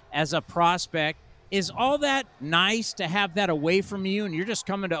as a prospect. Is all that nice to have that away from you, and you're just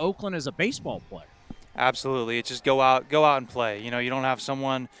coming to Oakland as a baseball player? Absolutely. It's just go out and play. You don't have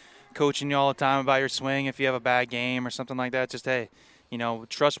someone coaching you all the time about your swing if you have a bad game or something like that. Just, hey,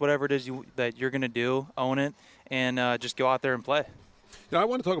 trust whatever it is that you're going to do, own it, and just go out there and play. I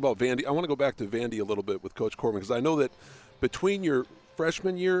want to talk about Vandy. I want to go back to Vandy a little bit with Coach Corbin because I know that between your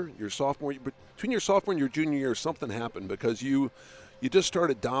freshman year, your sophomore and your junior year, something happened because you just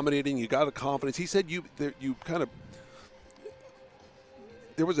started dominating. You got a confidence. He said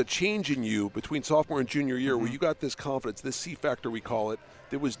there was a change in you between sophomore and junior year where you got this confidence, this C factor we call it,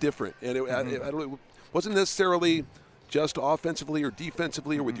 that was different. And it wasn't necessarily just offensively or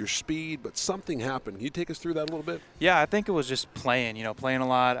defensively or with your speed, but something happened. Can you take us through that a little bit? Yeah, I think it was just playing a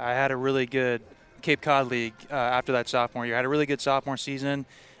lot. I had a really good Cape Cod League after that sophomore year. I had a really good sophomore season,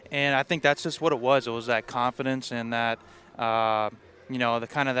 and I think that's just what it was. It was that confidence and that, the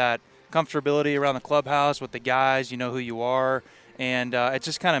kind of that comfortability around the clubhouse with the guys, who you are, and it's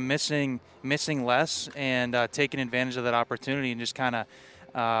just kind of missing less and taking advantage of that opportunity and just kind of,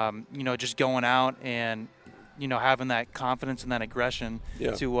 just going out and, having that confidence and that aggression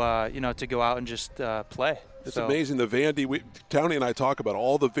to go out and just play. It's amazing. The Vandy, Townie and I talk about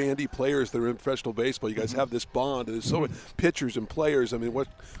all the Vandy players that are in professional baseball. You guys have this bond. There's so many pitchers and players. I mean, what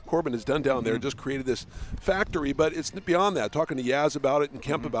Corbin has done down there just created this factory. But it's beyond that. Talking to Yaz about it and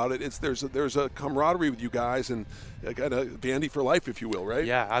Kemp about it, there's a camaraderie with you guys and kind of Vandy for life, if you will, right?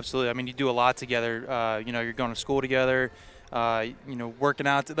 Yeah, absolutely. I mean, you do a lot together. You're going to school together. Working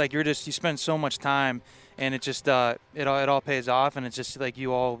out. You spend so much time. And it just it all pays off, and it's just like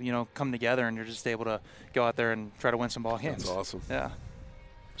you all come together, and you're just able to go out there and try to win some ball games. That's awesome. Yeah.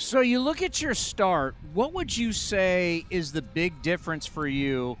 So you look at your start. What would you say is the big difference for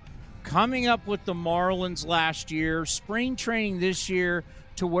you coming up with the Marlins last year, spring training this year,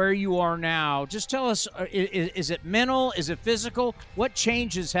 to where you are now? Just tell us: is it mental? Is it physical? What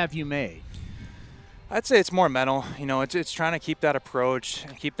changes have you made? I'd say it's more mental. It's trying to keep that approach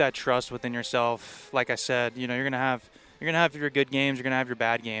and keep that trust within yourself. Like I said, you're gonna have your good games, you're gonna have your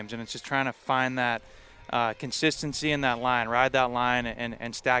bad games, and it's just trying to find that consistency in that line, ride that line,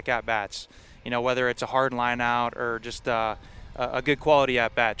 and stack at bats. whether it's a hard line out or just a good quality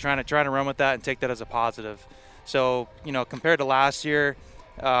at bat, trying to run with that and take that as a positive. So, compared to last year,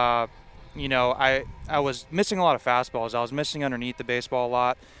 I was missing a lot of fastballs. I was missing underneath the baseball a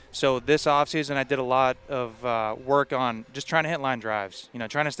lot. So this offseason, I did a lot of work on just trying to hit line drives,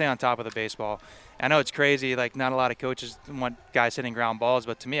 trying to stay on top of the baseball. I know it's crazy, like not a lot of coaches want guys hitting ground balls,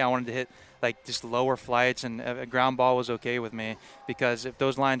 but to me, I wanted to hit like just lower flights, and a ground ball was okay with me, because if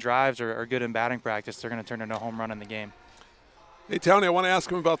those line drives are good in batting practice, they're going to turn into a home run in the game. Hey, Townie, I want to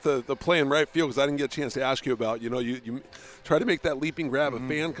ask him about the play in right field, because I didn't get a chance to ask you about. You try to make that leaping grab. Mm-hmm. A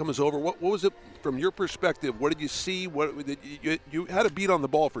fan comes over. What was it from your perspective? What did you see? You had a beat on the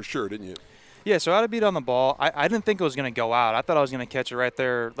ball for sure, didn't you? Yeah, so I had a beat on the ball. I didn't think it was going to go out. I thought I was going to catch it right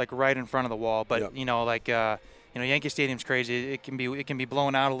there, like right in front of the wall. But Yankee Stadium's crazy. It can be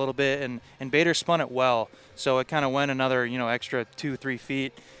blown out a little bit, and Bader spun it well, so it kind of went another extra 2-3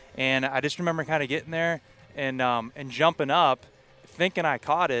 feet. And I just remember kind of getting there and jumping up, thinking I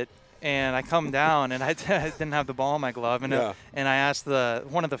caught it, and I come down and I didn't have the ball in my glove, and and I asked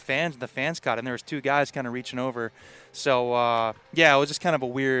one of the fans caught it, and there was two guys kind of reaching over. So it was just kind of a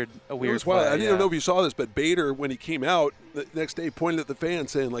weird play. I didn't know if you saw this, but Bader, when he came out the next day, pointed at the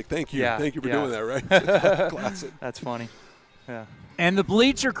fans saying like, "Thank you for doing that." Right? Classic. That's funny. Yeah. And the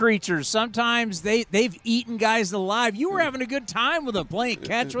bleacher creatures, sometimes they've eaten guys alive. You were having a good time with them, playing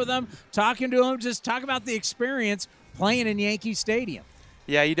catch with them, talking to them, just talk about the experience playing in Yankee Stadium.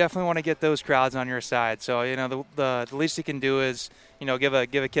 Yeah, you definitely want to get those crowds on your side. So the least you can do is give a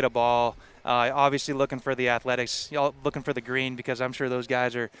kid a ball. Obviously looking for the athletics, looking for the green, because I'm sure those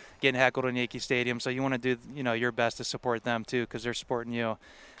guys are getting heckled in Yankee Stadium. So you want to do your best to support them too, because they're supporting you.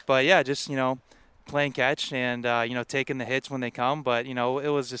 But yeah, just playing catch and taking the hits when they come. But it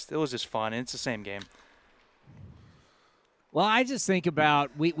was just fun. It's the same game. Well, I just think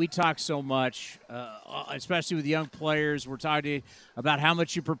about, we talk so much, especially with young players. We're talking about how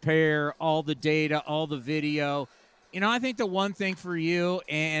much you prepare, all the data, all the video. I think the one thing for you,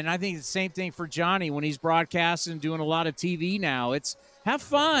 and I think the same thing for Johnny when he's broadcasting and doing a lot of TV now, it's have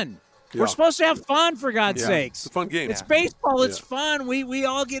fun. Yeah. We're supposed to have fun, for God's sakes. It's a fun game. It's baseball. It's fun. We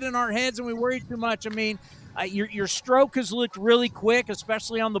all get in our heads and we worry too much. I mean, your stroke has looked really quick,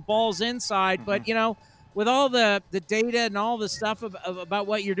 especially on the balls inside. Mm-hmm. But, with all the data and all the stuff about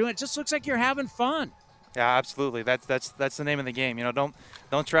what you're doing, it just looks like you're having fun. Yeah, absolutely. That's the name of the game.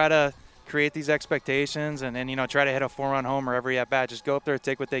 Don't try to create these expectations and try to hit a 4-run homer every at bat. Just go up there,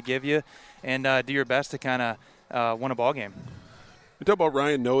 take what they give you, and do your best to kind of win a ball game. We talk about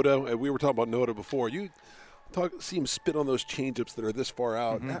Ryan Noda. We were talking about Noda before. You see him spit on those changeups that are this far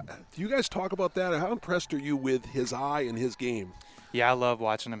out. Mm-hmm. Do you guys talk about that? How impressed are you with his eye and his game? Yeah, I love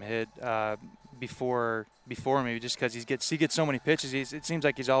watching him hit. Before me, just because he gets so many pitches. It seems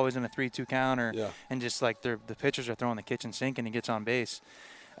like he's always in a 3-2 count, and just like the pitchers are throwing the kitchen sink and he gets on base.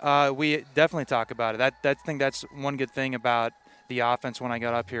 We definitely talk about it. I think that's one good thing about the offense when I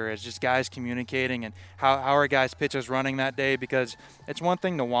got up here, is just guys communicating and how are guys' pitches running that day, because it's one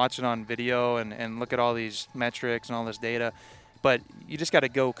thing to watch it on video and look at all these metrics and all this data, but you just got to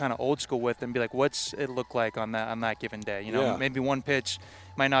go kind of old school with it and be like, what's it look like on that given day? Maybe one pitch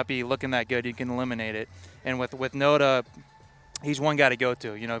might not be looking that good. You can eliminate it. And with Noda, he's one guy to go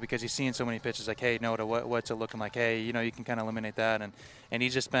to, because he's seeing so many pitches. Like, hey, Noda, what's it looking like? Hey, you can kind of eliminate that. And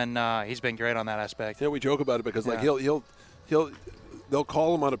he's just been great on that aspect. Yeah, we joke about it because like they'll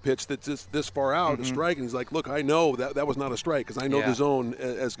call him on a pitch that's just this far out, a strike, and he's like, look, I know that was not a strike because I know the zone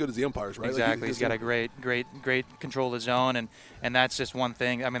as good as the umpires, right? Exactly. He's got a great control of the zone, and that's just one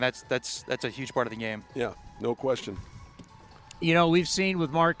thing. I mean, that's a huge part of the game. Yeah, no question. We've seen with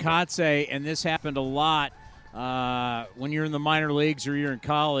Mark Kotsay, and this happened a lot when you're in the minor leagues or you're in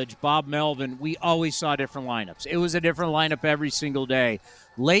college, Bob Melvin, we always saw different lineups. It was a different lineup every single day.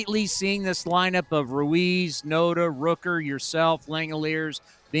 Lately, seeing this lineup of Ruiz, Noda, Rooker, yourself, Langeliers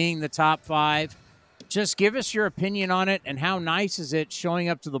being the top 5, just give us your opinion on it, and how nice is it showing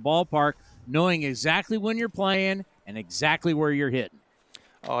up to the ballpark, knowing exactly when you're playing and exactly where you're hitting?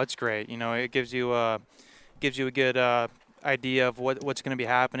 Oh, it's great. It gives you a good idea of what's going to be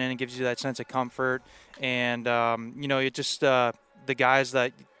happening. It gives you that sense of comfort, and it just the guys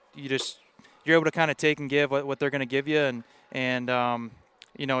that you're able to kind of take and give what they're going to give you, and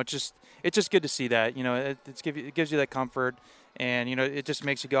it's just good to see that. It gives you that comfort, and it just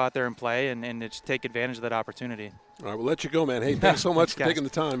makes you go out there and play and just take advantage of that opportunity. All right, we'll let you go, man. Hey, thanks so much for taking the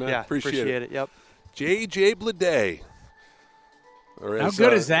time, man. Yeah, appreciate it. Yep. J.J. Bleday. How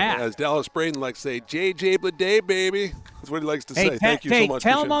good is that? As Dallas Braden likes to say, J.J. Bleday, baby. That's what he likes to say. Thank you so much.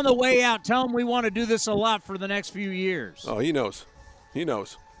 Tell him on the way out. Tell him we want to do this a lot for the next few years. Oh, he knows. He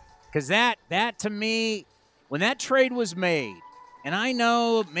knows. Because that to me, when that trade was made, and I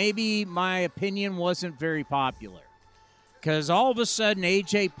know maybe my opinion wasn't very popular, because all of a sudden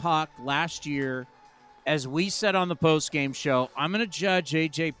A.J. Puck last year, as we said on the postgame show, I'm going to judge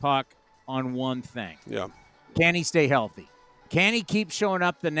A.J. Puck on one thing. Yeah. Can he stay healthy? Can he keep showing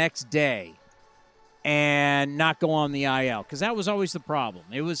up the next day and not go on the IL? Because that was always the problem.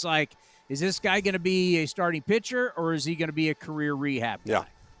 It was like, is this guy going to be a starting pitcher or is he going to be a career rehab guy? Yeah.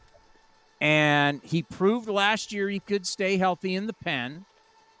 And he proved last year he could stay healthy in the pen.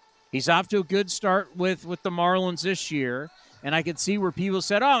 He's off to a good start with the Marlins this year. And I could see where people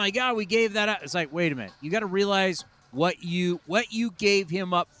said, oh, my God, we gave that up. It's like, wait a minute. You got to realize what you gave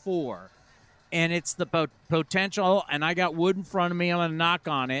him up for. And it's the potential, and I got wood in front of me. I'm going to knock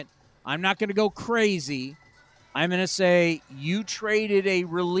on it. I'm not going to go crazy. I'm going to say you traded a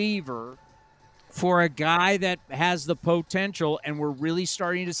reliever for a guy that has the potential, and we're really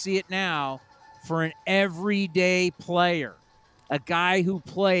starting to see it now, for an everyday player, a guy who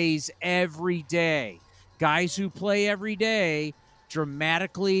plays every day. Guys who play every day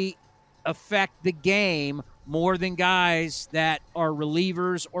dramatically affect the game more than guys that are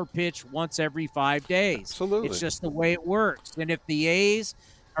relievers or pitch once every 5 days. Absolutely. It's just the way it works. And if the A's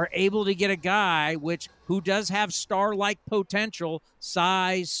are able to get a guy who does have star-like potential,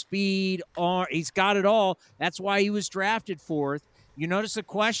 size, speed, he's got it all. That's why he was drafted fourth. You notice the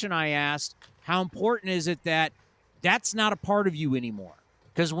question I asked, how important is it that that's not a part of you anymore?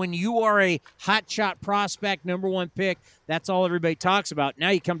 Because when you are a hotshot prospect, number one pick, that's all everybody talks about. Now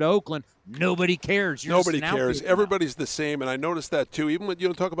you come to Oakland, nobody cares. Nobody cares. Everybody's the same, and I noticed that too. Even when you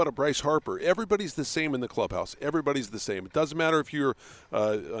don't talk about a Bryce Harper, everybody's the same in the clubhouse. Everybody's the same. It doesn't matter if you're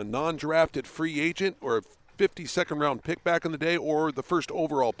a non-drafted free agent or a 52nd round pick back in the day or the first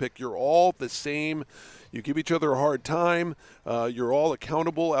overall pick. You're all the same. You give each other a hard time. You're all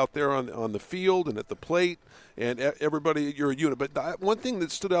accountable out there on the field and at the plate. And everybody, you're a unit. But one thing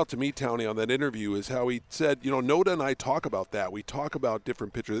that stood out to me, Townie, on that interview is how he said, Noda and I talk about that. We talk about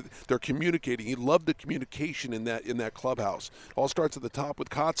different pitchers. They're communicating. He loved the communication in that clubhouse. It all starts at the top with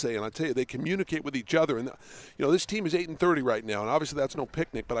Kotsay, and I tell you, they communicate with each other. And this team is 8-30 right now, and obviously that's no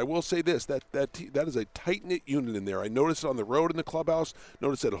picnic. But I will say this: that is a tight-knit unit in there. I noticed it on the road in the clubhouse.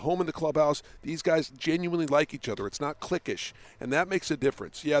 Noticed it at home in the clubhouse. These guys genuinely like each other. It's not cliquish, and that makes a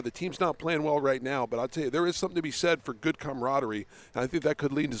difference. Yeah, the team's not playing well right now, but I'll tell you, there is something to be said for good camaraderie, and I think that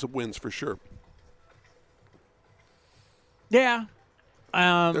could lead to some wins for sure. Yeah.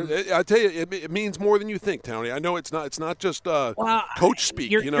 I tell you, it means more than you think, Townie. I know it's not just coach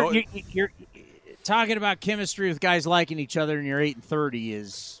speak. You're talking about chemistry with guys liking each other, and you're 8-30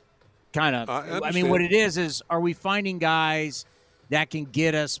 is kind of. I mean, what it is are we finding guys that can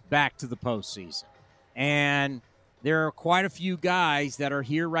get us back to the postseason? And there are quite a few guys that are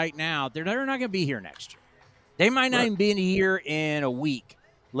here right now. They're not going to be here next year. They might not even be here in a week,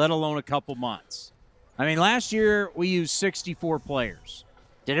 let alone a couple months. I mean, last year we used 64 players.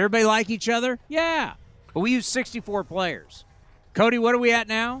 Did everybody like each other? Yeah. But we used 64 players. Cody, what are we at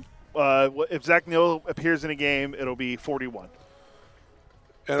now? If Zach Neal appears in a game, it'll be 41.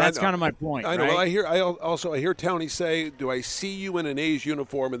 And that's kind of my point. I know. Right? I hear Townie say, "Do I see you in an A's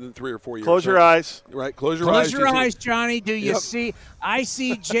uniform in 3 or 4 years?" Close your eyes. Right. Close your eyes. Close your eyes, Johnny. Do you see? I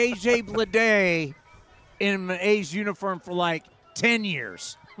see J.J. Bleday in an A's uniform for like 10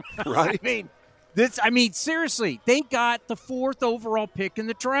 years. Right. I mean, seriously, they got the 4th overall pick in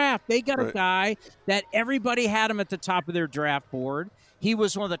the draft. They got a guy that everybody had him at the top of their draft board. He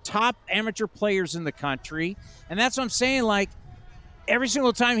was one of the top amateur players in the country. And that's what I'm saying, like, every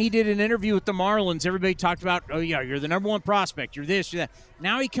single time he did an interview with the Marlins, everybody talked about, oh, yeah, you're the number one prospect. You're this, you're that.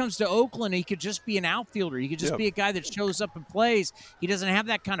 Now he comes to Oakland, he could just be an outfielder. He could just be a guy that shows up and plays. He doesn't have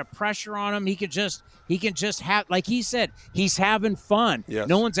that kind of pressure on him. He can just have, like he said, he's having fun. Yes.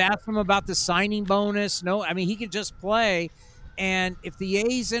 No one's asked him about the signing bonus. He can just play. And if the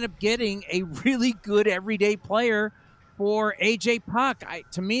A's end up getting a really good everyday player for A.J. Puck,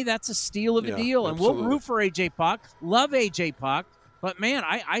 to me, that's a steal of a deal. And absolutely. we'll root for A.J. Puck. Love A.J. Puck. But, man,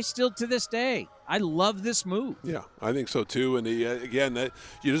 I still, to this day, I love this move. Yeah, I think so, too. And, he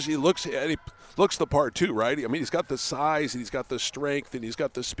looks the part, too, right? I mean, he's got the size, and he's got the strength, and he's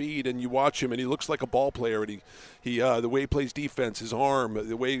got the speed, and you watch him, and he looks like a ball player. And he the way he plays defense, his arm,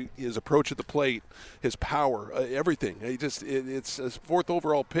 the way his approach at the plate, his power, everything. It's a 4th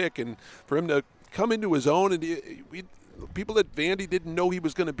overall pick, and for him to come into his own, and people at Vandy didn't know he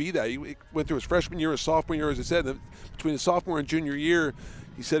was going to be that. He went through his freshman year, his sophomore year, as I said. Between his sophomore and junior year,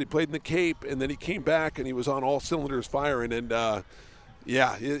 he said he played in the Cape, and then he came back and he was on all cylinders firing. And he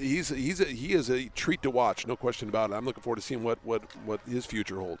is a treat to watch, no question about it. I'm looking forward to seeing what his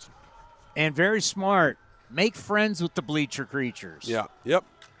future holds. And very smart. Make friends with the bleacher creatures. Yeah. Yep.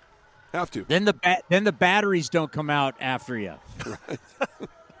 Have to. Then the batteries don't come out after you. Right.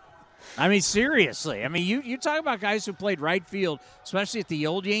 I mean, seriously. I mean, you talk about guys who played right field, especially at the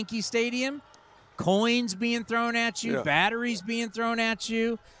old Yankee Stadium, coins being thrown at you, batteries being thrown at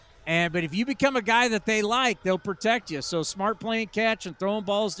you. But if you become a guy that they like, they'll protect you. So smart playing catch and throwing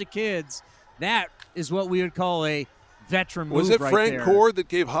balls to kids, that is what we would call a veteran move. Was it right Frank there. Core that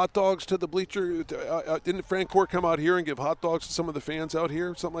gave hot dogs to the bleacher? Didn't Frank Core come out here and give hot dogs to some of the fans out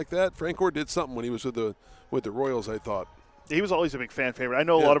here? Something like that? Frank Core did something when he was with the Royals, I thought. He was always a big fan favorite. I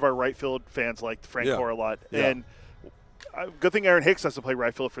know a lot of our right field fans liked Frank Core a lot. Yeah. And good thing Aaron Hicks doesn't play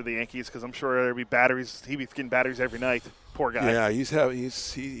right field for the Yankees because I'm sure there'd be batteries. He'd be getting batteries every night. Poor guy. Yeah, he's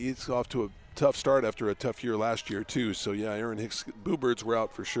off to a tough start after a tough year last year too. So yeah, Aaron Hicks, Boo Birds were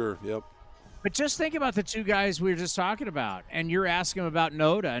out for sure. Yep. But just think about the two guys we were just talking about, and you're asking about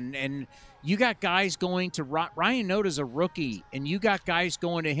Noda, and you got guys going to Ryan Noda's a rookie, and you got guys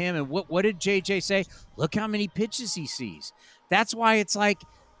going to him. And what did JJ say? Look how many pitches he sees. That's why it's like,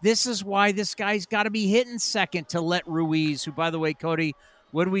 this is why this guy's got to be hitting second to let Ruiz, who, by the way, Cody,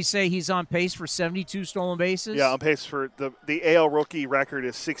 what do we say? He's on pace for 72 stolen bases? Yeah, on pace for the AL rookie record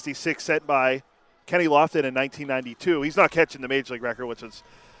is 66, set by Kenny Lofton in 1992. He's not catching the Major League record, which is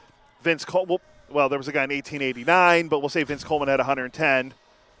Vince Coleman. Well, there was a guy in 1889, but we'll say Vince Coleman had 110.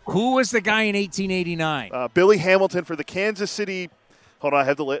 Who was the guy in 1889? Billy Hamilton for the Kansas City. Hold on, I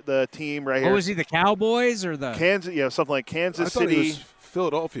have the team right here. Oh, was he the Cowboys or the Kansas? Yeah, something like Kansas I thought City. He was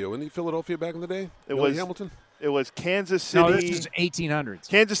Philadelphia. Wasn't he Philadelphia back in the day? Billy Hamilton. It was Kansas City. No, this is 1800s.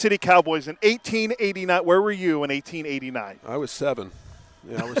 Kansas City Cowboys in 1889. Where were you in 1889? I was 7.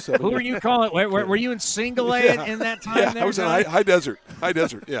 Yeah, I was 7. Who were you calling? Were you in single A in that time? Yeah, there, I was in high desert. High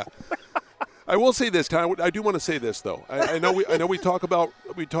desert. Yeah. I will say this, Tom. I do want to say this though. I know we talk about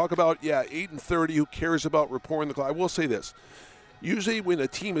 8-30. Who cares about reporting the clock? I will say this. Usually, when a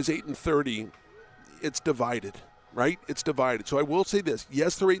team is 8-30, it's divided, right? It's divided. So I will say this.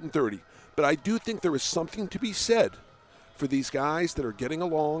 Yes, they're 8-30, but I do think there is something to be said for these guys that are getting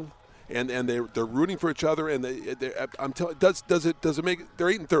along. And they're rooting for each other, and I'm telling. Does it make? They're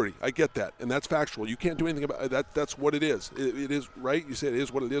 8-30. I get that, and that's factual. You can't do anything about that. That's what it is. It is right. You say it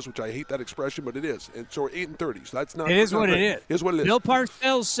is what it is, which I hate that expression, but it is. And so 8-30. So that's not. It is not what great. it is. It is what it is. Bill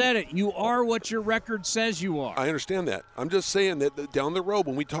Parcells said it. You are what your record says you are. I understand that. I'm just saying that down the road,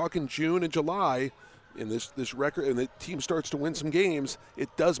 when we talk in June and July, in this record, and the team starts to win some games, it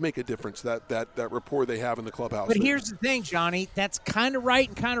does make a difference, that rapport they have in the clubhouse. But here's the thing, Johnny, that's kind of right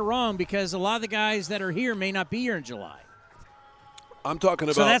and kind of wrong, because a lot of the guys that are here may not be here in July. I'm talking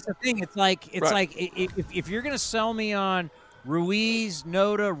about. So that's the thing. It's like if you're going to sell me on Ruiz,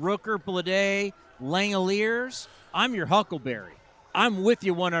 Noda, Rooker, Bleday, Langoliers, I'm your Huckleberry. I'm with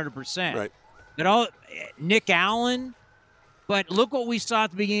you 100%. Right. But Nick Allen, but look what we saw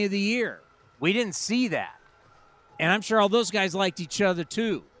at the beginning of the year. We didn't see that. And I'm sure all those guys liked each other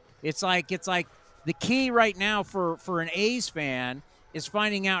too. It's like the key right now for an A's fan is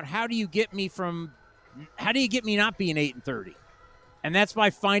finding out how do you get me not being 8-30? And that's by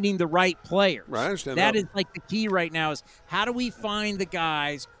finding the right players. Right, I understand that is like the key right now is how do we find the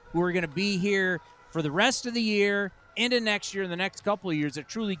guys who are going to be here for the rest of the year, into next year, and the next couple of years that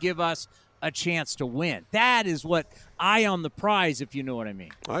truly give us a chance to win. That is what eye on the prize, if you know what I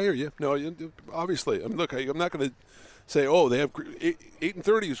mean. I hear you. No, obviously. Look, I'm not going to say, they have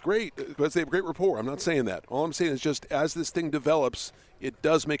 8-30 is great because they have great rapport. I'm not saying that. All I'm saying is just as this thing develops, it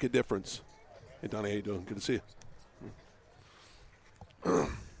does make a difference. Hey, Donnie, how you doing? Good to see you.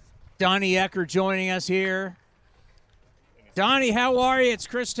 Donnie Ecker joining us here. Donnie, how are you? It's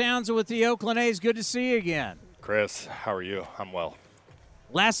Chris Townsend with the Oakland A's. Good to see you again. Chris, how are you? I'm well.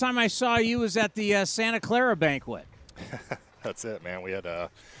 Last time I saw you was at the Santa Clara banquet. That's it, man. We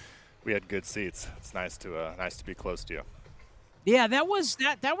had good seats. It's nice to be close to you. Yeah, that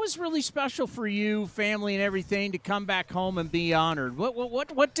was really special for you, family, and everything to come back home and be honored.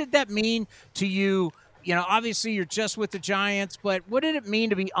 What did that mean to you? You know, obviously you're just with the Giants, but what did it mean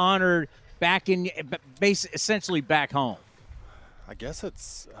to be honored back essentially back home? I guess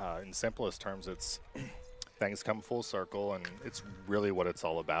it's in simplest terms, it's. Things come full circle, and it's really what it's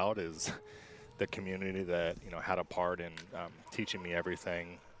all about is the community that had a part in teaching me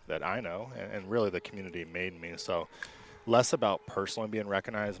everything that I know, and really the community made me. So less about personally being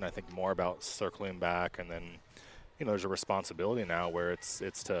recognized, and I think more about circling back, and then there's a responsibility now where it's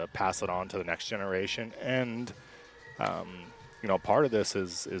to pass it on to the next generation, and part of this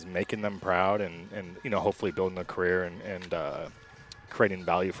is making them proud, and hopefully building a career and creating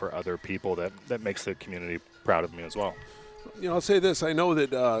value for other people that makes the community proud of me as well. I'll say this. I know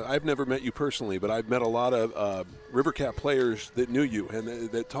that I've never met you personally, but I've met a lot of RiverCat players that knew you and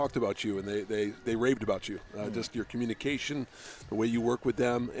that talked about you, and they raved about you. Just your communication, the way you work with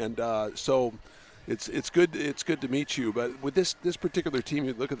them, and so it's good to meet you. But with this particular team,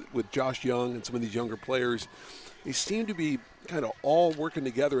 you look at with Josh Young and some of these younger players, they seem to be kind of all working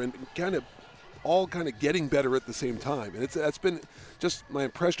together and kind of getting better at the same time. And that's been just my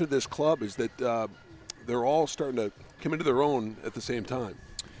impression of this club is that they're all starting to come into their own at the same time.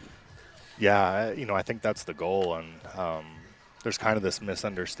 Yeah, I think that's the goal. And there's kind of this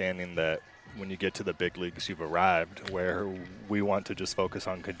misunderstanding that when you get to the big leagues, you've arrived, where we want to just focus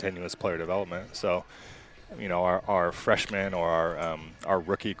on continuous player development. So, our freshmen or our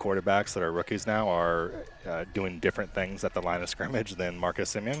rookie quarterbacks that are rookies now are doing different things at the line of scrimmage than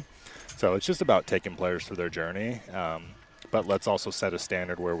Marcus Semien. So it's just about taking players through their journey. But let's also set a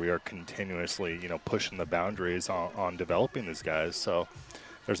standard where we are continuously, pushing the boundaries on developing these guys. So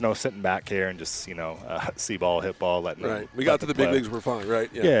there's no sitting back here and just, see ball, hit ball, letting them. Right. We got to the big leagues, we're fine, right?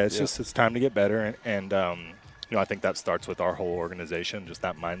 Yeah, it's time to get better. And I think that starts with our whole organization, just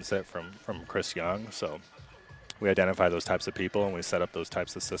that mindset from Chris Young. So we identify those types of people and we set up those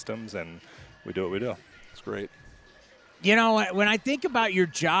types of systems and we do what we do. It's great. When I think about your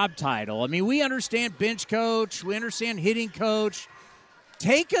job title, I mean, we understand bench coach, we understand hitting coach.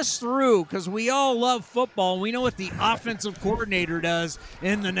 Take us through, because we all love football, and we know what the offensive coordinator does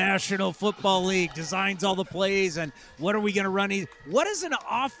in the National Football League, designs all the plays, and what are we going to run? What is an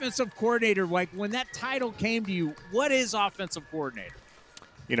offensive coordinator like? When that title came to you, what is offensive coordinator?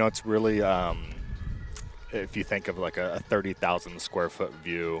 It's really if you think of like a 30,000 square foot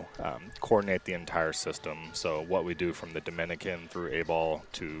view, coordinate the entire system. So what we do from the Dominican through A-ball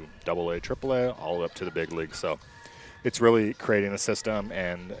to AA, AAA, all the way up to the big league. So it's really creating a system,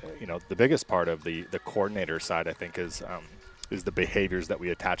 and the biggest part of the coordinator side, I think, is the behaviors that we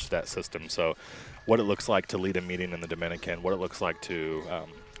attach to that system. So what it looks like to lead a meeting in the Dominican, what it looks like to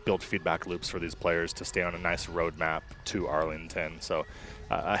build feedback loops for these players to stay on a nice roadmap to Arlington. So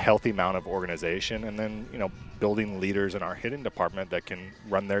a healthy amount of organization, and then building leaders in our hitting department that can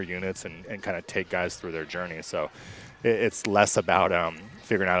run their units and kind of take guys through their journey. So it's less about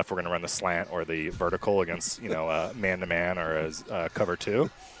figuring out if we're going to run the slant or the vertical against man-to-man or as cover two,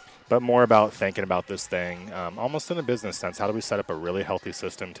 but more about thinking about this thing almost in a business sense. How do we set up a really healthy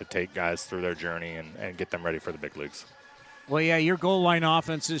system to take guys through their journey and get them ready for the big leagues? Well, yeah, your goal line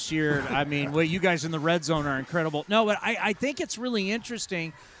offense this year, I mean, you guys in the red zone are incredible. No, but I think it's really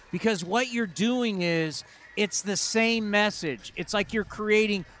interesting because what you're doing is it's the same message. It's like you're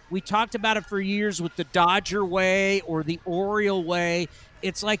creating – we talked about it for years with the Dodger way or the Oriole way.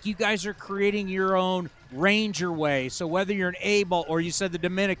 It's like you guys are creating your own Ranger way. So whether you're an A-ball or you said the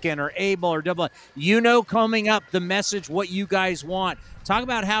Dominican or A-ball or AA, coming up the message, what you guys want. Talk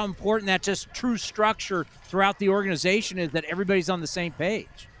about how important that just true structure throughout the organization is, that everybody's on the same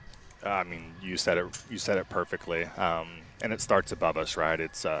page. I mean, you said it perfectly. And it starts above us, right?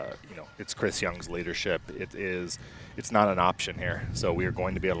 It's it's Chris Young's leadership. It's not an option here. So we are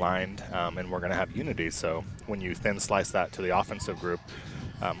going to be aligned, and we're going to have unity. So when you thin slice that to the offensive group,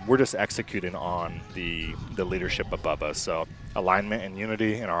 we're just executing on the leadership above us. So alignment and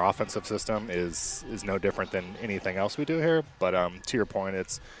unity in our offensive system is no different than anything else we do here. But to your point,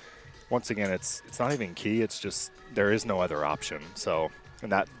 it's not even key. It's just there is no other option. So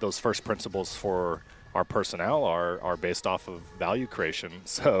and those first principles for our personnel are based off of value creation.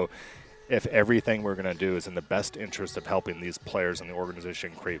 So if everything we're going to do is in the best interest of helping these players in the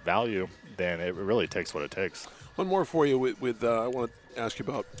organization create value, then it really takes what it takes. One more for you with I want to ask you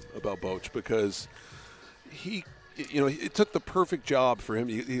about Boch, because it took the perfect job for him.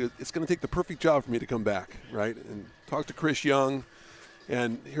 It's going to take the perfect job for me to come back, right? And talk to Chris Young,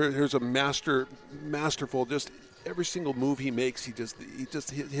 and here's a masterful, just every single move he makes,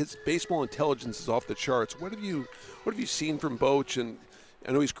 his baseball intelligence is off the charts. What have you seen from Boch? And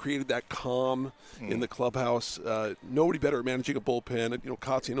I know he's created that calm in the clubhouse. Nobody better at managing a bullpen.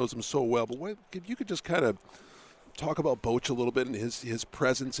 Kotze knows him so well. But if you could just kind of talk about Boch a little bit and his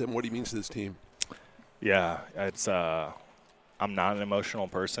presence and what he means to this team. Yeah, it's I'm not an emotional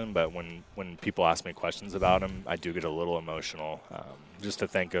person, but when people ask me questions about him, I do get a little emotional. Just to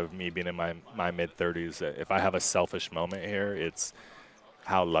think of me being in my mid-30s, if I have a selfish moment here, it's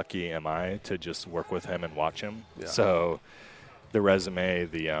how lucky am I to just work with him and watch him. Yeah. So the resume,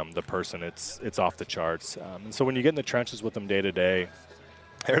 the person, it's off the charts. And so when you get in the trenches with him day to day,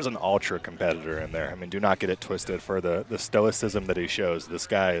 there's an ultra competitor in there. I mean, do not get it twisted for the stoicism that he shows. This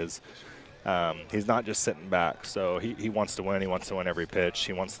guy is he's not just sitting back. So he wants to win. He wants to win every pitch.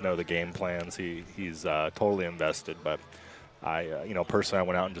 He wants to know the game plans. He's totally invested. But I personally, I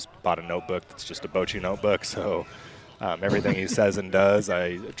went out and just bought a notebook that's just a Bochy notebook. So everything he says and does,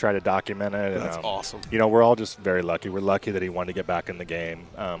 I try to document it. That's awesome. We're all just very lucky. We're lucky that he wanted to get back in the game.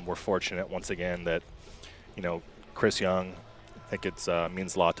 We're fortunate once again that, Chris Young, I think it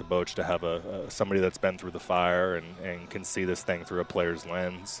means a lot to Boch to have somebody that's been through the fire and can see this thing through a player's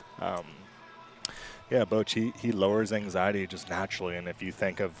lens. Boch, he lowers anxiety just naturally. And if you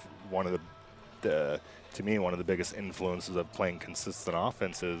think of one of to me, one of the biggest influences of playing consistent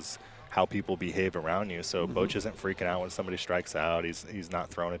offense is how people behave around you. So Boch isn't freaking out when somebody strikes out. He's not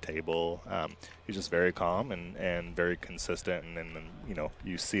throwing a table. He's just very calm and very consistent. And then,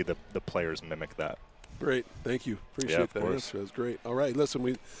 you see the players mimic that. Great. Thank you. Appreciate that answer. That's great. All right. Listen,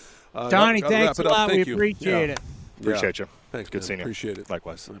 we Donnie, thanks a lot. We appreciate it. Appreciate you. Thanks. Good seeing you. Appreciate it.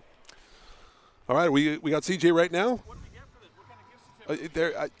 Likewise. All right. We got CJ right now.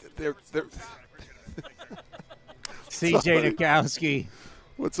 They're CJ Nikowski.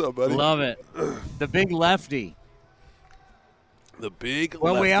 What's up, buddy? Love it. The big lefty. The big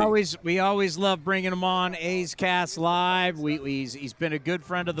well, lefty. we always love bringing him on A's Cast Live. He's been a good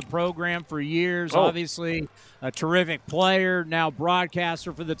friend of the program for years. Obviously, a terrific player, now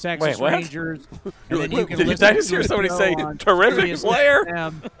broadcaster for the Texas Rangers. And then you can did I just hear somebody say terrific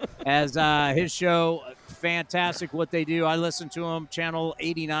player? As his show, fantastic what they do. I listen to him, Channel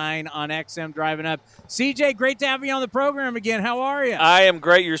 89 on XM driving up. CJ, great to have you on the program again. How are you? I am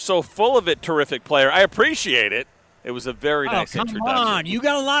great. You're so full of it, terrific player. I appreciate it. It was a very nice introduction. Come on. You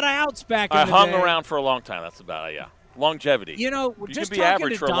got a lot of outs back in the day. I hung around for a long time. That's about it, Longevity. You can just be talking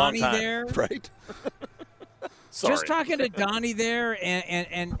average to for a long Donnie time. there. Right. Sorry. Just talking to Donnie there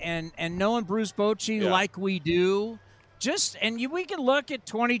and knowing Bruce Bochy like we do. We can look at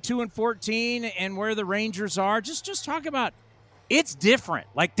 22-14 and where the Rangers are. Just talk about it's different.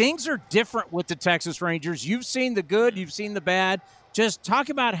 Like, things are different with the Texas Rangers. You've seen the good, you've seen the bad. Just talk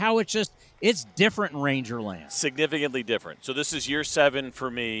about how it's different in Rangerland. Significantly different. So this is year 7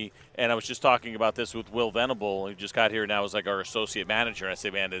 for me, and I was just talking about this with Will Venable, who just got here now as like our associate manager. And I say,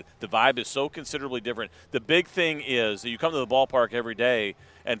 man, the vibe is so considerably different. The big thing is that you come to the ballpark every day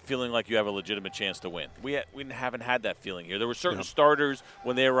and feeling like you have a legitimate chance to win. We haven't had that feeling here. There were certain starters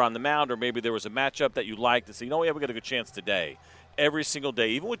when they were on the mound, or maybe there was a matchup that you liked to say, we got a good chance today. Every single day,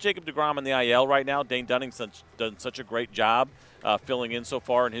 even with Jacob deGrom in the IL right now, Dane Dunning's done such a great job filling in so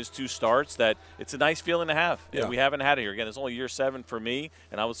far in his 2 starts that it's a nice feeling to have. Yeah. We haven't had it here. Again, it's only year 7 for me,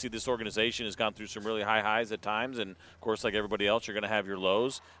 and obviously this organization has gone through some really high highs at times, and, of course, like everybody else, you're going to have your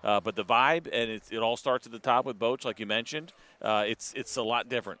lows. But the vibe, and it all starts at the top with Boch, like you mentioned. It's a lot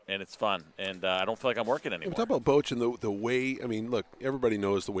different, and it's fun, and I don't feel like I'm working anymore. Talk about Boch and the way, look, everybody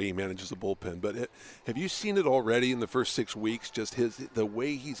knows the way he manages the bullpen, but have you seen it already in the first 6 weeks, just the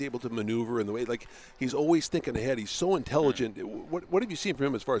way he's able to maneuver and the way, like, he's always thinking ahead. He's so intelligent. What have you seen from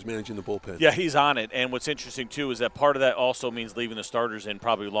him as far as managing the bullpen? Yeah, he's on it, and what's interesting, too, is that part of that also means leaving the starters in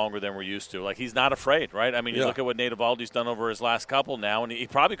probably longer than we're used to. Like, he's not afraid, right? You look at what Nate Eovaldi's done over his last couple now, and he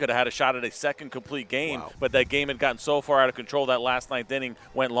probably could have had a shot at a second complete game, but that game had gotten so far out of control that last ninth inning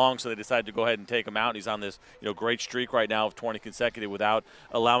went long, so they decided to go ahead and take him out. He's on this great streak right now of 20 consecutive without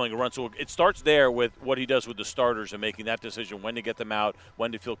allowing a run. So it starts there with what he does with the starters and making that decision when to get them out,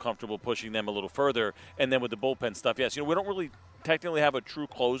 when to feel comfortable pushing them a little further, and then with the bullpen stuff. Yes, we don't really technically have a true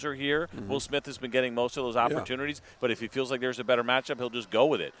closer here. Will Smith has been getting most of those opportunities, but if he feels like there's a better matchup, he'll just go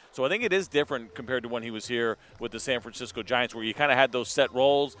with it. So I think it is different compared to when he was here with the San Francisco Giants, where you kind of had those set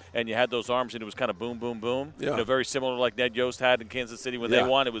roles and you had those arms, and it was kind of boom, boom, boom. Very similar to like Ned Yost had in Kansas City when they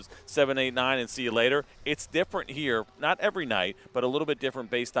won. It was 7, 8, 9, and see you later. It's different here, not every night, but a little bit different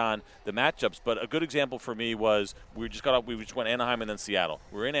based on the matchups. But a good example for me was we just went Anaheim and then Seattle.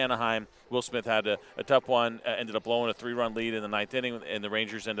 We were in Anaheim. Will Smith had a tough one, ended up blowing a 3-run lead in the ninth inning, and the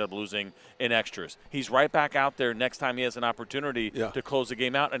Rangers ended up losing in extras. He's right back out there next time he has an opportunity to close the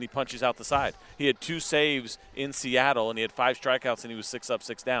game out, and he punches out the side. He had 2 saves in Seattle, and he had 5 strikeouts, and he was 6 up,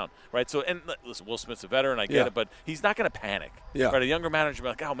 6 down. Right? So, and listen, Will Smith's a veteran, I get it, but he's not going to panic. Right? A younger manager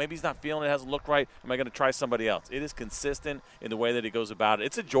will be like, maybe he's not feeling it, hasn't looked right. Am I going to try somebody else? It is consistent in the way that he goes about it.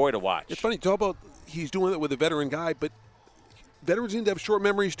 It's a joy to watch. It's funny, talk about he's doing it with a veteran guy, but veterans need to have short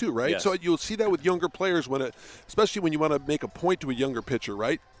memories too, right? Yes. So you'll see that with younger players, especially when you want to make a point to a younger pitcher,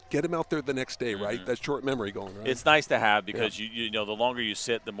 right? get him out there the next day, right? That short memory going, right? It's nice to have because you know the longer you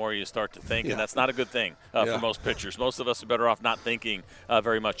sit, the more you start to think, and that's not a good thing for most pitchers. Most of us are better off not thinking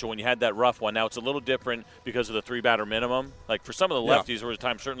very much. So when you had that rough one, now it's a little different because of the 3-batter minimum. Like for some of the lefties, there was a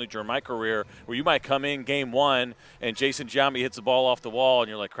time certainly during my career where you might come in game 1 and Jason Giambi hits the ball off the wall, and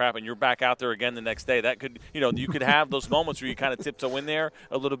you're like, crap, and you're back out there again the next day. That could, you could have those moments where you kind of tiptoe in there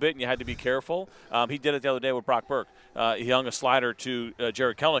a little bit, and you had to be careful. He did it the other day with Brock Burke. He hung a slider to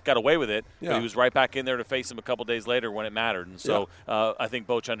Jared Kelenic, got away with it, but he was right back in there to face him a couple days later when it mattered. And so I think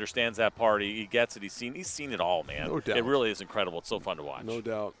Boch understands that part. He gets it. He's seen it all, man. No doubt. It really is incredible. It's so fun to watch. No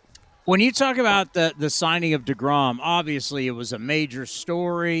doubt. When you talk about the signing of DeGrom, obviously it was a major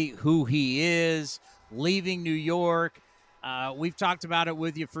story, who he is, leaving New York. We've talked about it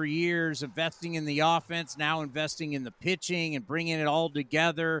with you for years, investing in the offense, now investing in the pitching and bringing it all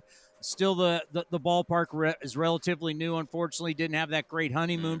together. Still, the ballpark is relatively new. Unfortunately, didn't have that great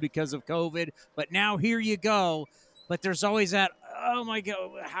honeymoon because of COVID. But now here you go. But there's always that, oh, my God,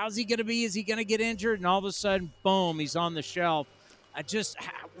 how's he going to be? Is he going to get injured? And all of a sudden, boom, he's on the shelf.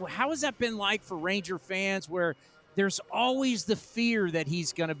 How has that been like for Ranger fans where there's always the fear that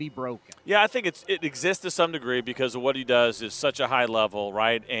he's going to be broken? Yeah, I think it exists to some degree because of what he does is such a high level,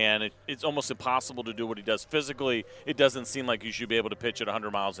 right? And it's almost impossible to do what he does physically. It doesn't seem like you should be able to pitch at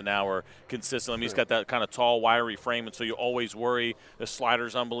 100 miles an hour consistently. I mean, he's got that kind of tall, wiry frame, and so you always worry. The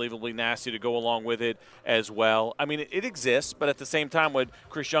slider's unbelievably nasty to go along with it as well. I mean, it exists, but at the same time, what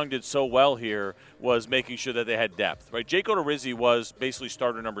Chris Young did so well here was making sure that they had depth, right? Jake Odorizzi was basically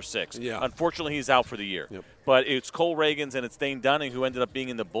starter number 6. Yeah. Unfortunately, he's out for the year. Yep. But it's Cole Reagans and it's Dane Dunning who ended up being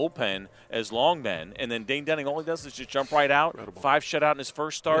in the bullpen as longmen. And then Dane Dunning, all he does is just jump right out. Incredible. 5 shutout in his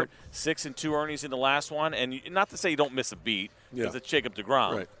first start, 6 and 2 earnings in the last one. And not to say you don't miss a beat, because it's Jacob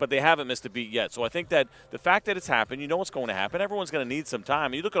deGrom, but they haven't missed a beat yet. So I think that the fact that it's happened, you know what's going to happen. Everyone's going to need some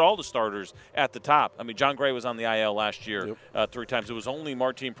time. You look at all the starters at the top. I mean, John Gray was on the IL last year 3 times. It was only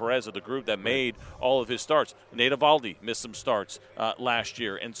Martin Perez of the group that made all of his starts. Nate Eovaldi missed some starts last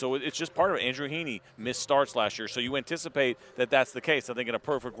year. And so it's just part of it. Andrew Heaney missed starts last year. So you anticipate that that's the case. I think in a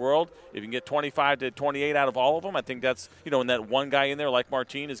perfect world, if you can get 25 to 28 out of all of them, I think that's, and that one guy in there like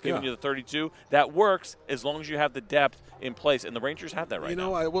Martin is giving you the 32, that works as long as you have the depth in place. And the Rangers have that right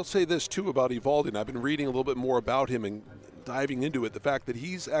now. I will say this, too, about Eovaldi, and I've been reading a little bit more about him and diving into it, the fact that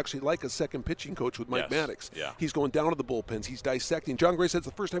he's actually like a second pitching coach with Mike Maddox. Yeah. He's going down to the bullpens. He's dissecting. John Gray says it's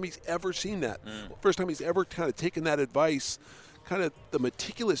the first time he's ever seen that. First time he's ever kind of taken that advice, kind of the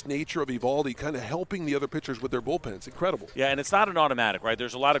meticulous nature of Eovaldi kind of helping the other pitchers with their bullpens. Incredible. Yeah, and it's not an automatic, right?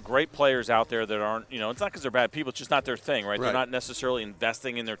 There's a lot of great players out there that aren't, it's not because they're bad people. It's just not their thing, right? They're not necessarily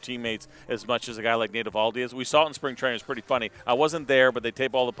investing in their teammates as much as a guy like Nate Eovaldi is. We saw it in spring training. It's pretty funny. I wasn't there, but they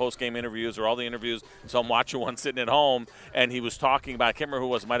tape all the post-game interviews or all the interviews, so I'm watching one sitting at home, and he was talking about, I can't remember who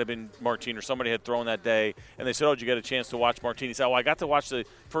it was, it might have been Martin or somebody had thrown that day, and they said, did you get a chance to watch Martin? He said, I got to watch the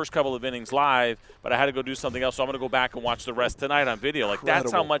first couple of innings live, but I had to go do something else, so I'm going to go back and watch the rest tonight on video. Like,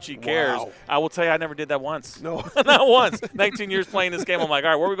 that's how much he cares. Wow. I will tell you, I never did that once. No. Not once. 19 years playing this game. I'm like,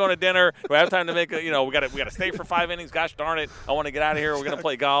 all right, where are we going to dinner? Do we have time to make we got to stay for 5 innings. Gosh darn it. I want to get out of here. We're going to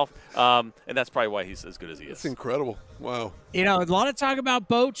play golf. And that's probably why he's as good as he is. It's incredible. Wow. A lot of talk about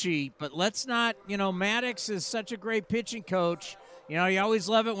Bochy, but let's not, Maddox is such a great pitching coach. You always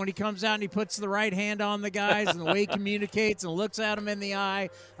love it when he comes out and he puts the right hand on the guys and the way he communicates and looks at them in the eye.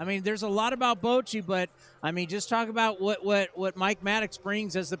 I mean, there's a lot about Bochy, but, just talk about what Mike Maddox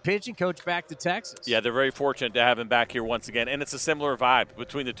brings as the pitching coach back to Texas. Yeah, they're very fortunate to have him back here once again, and it's a similar vibe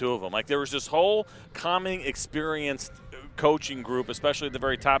between the two of them. Like, there was this whole calming, experienced coaching group, especially at the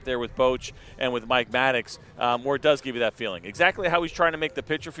very top there with Boch and with Mike Maddox, where it does give you that feeling. Exactly how he's trying to make the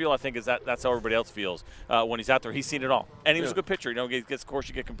pitcher feel, I think, is that's how everybody else feels when he's out there. He's seen it all. And he was a good pitcher. Of course,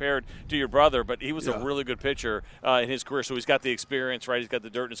 you get compared to your brother, but he was a really good pitcher in his career. So he's got the experience, right? He's got the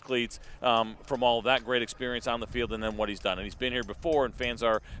dirt in his cleats from all of that great experience on the field and then what he's done. And he's been here before, and fans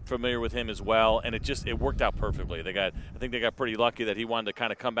are familiar with him as well. And it worked out perfectly. I think they got pretty lucky that he wanted to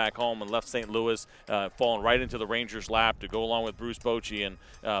kind of come back home and left St. Louis, falling right into the Rangers' lap to go along with Bruce Bochy,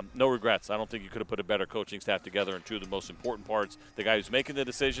 and no regrets. I don't think you could have put a better coaching staff together, and two of the most important parts, the guy who's making the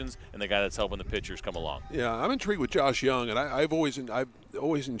decisions and the guy that's helping the pitchers come along. Yeah, I'm intrigued with Josh Young, and I've always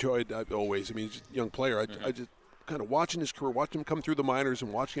enjoyed, he's a young player. I just kind of watching his career, watching him come through the minors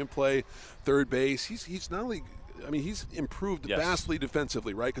and watching him play third base. He's not only he's improved vastly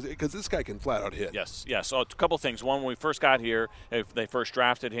defensively, right? Because this guy can flat out hit. Yes. So a couple things. One, when we first got here, if they first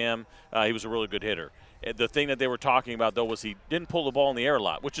drafted him, he was a really good hitter. The thing that they were talking about, though, was he didn't pull the ball in the air a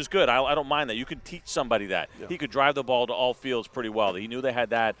lot, which is good. I don't mind that. You can teach somebody that. Yeah. He could drive the ball to all fields pretty well. He knew they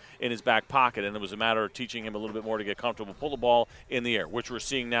had that in his back pocket, and it was a matter of teaching him a little bit more to get comfortable, pull the ball in the air, which we're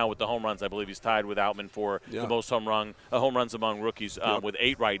seeing now with the home runs. I believe he's tied with Outman for the most home runs among rookies with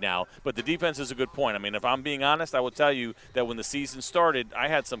 8 right now. But the defense is a good point. I mean, if I'm being honest, I would tell you that when the season started, I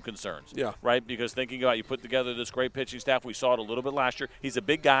had some concerns, right? Because thinking about you put together this great pitching staff, we saw it a little bit last year. He's a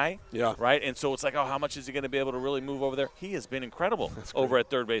big guy, right? And so it's like, oh, how much is he going to be able to really move over there? He has been incredible over at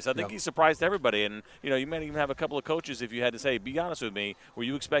third base. I think he surprised everybody. And, you might even have a couple of coaches, if you had to say, be honest with me, were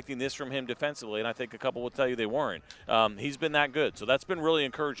you expecting this from him defensively? And I think a couple would tell you they weren't. He's been that good. So that's been really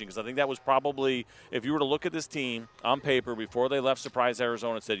encouraging because I think that was probably, if you were to look at this team on paper before they left Surprise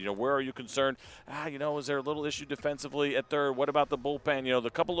Arizona and said, where are you concerned? Is there a little issue defensively at third? What about the bullpen? The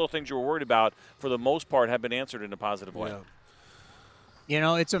couple little things you were worried about, for the most part, have been answered in a positive way.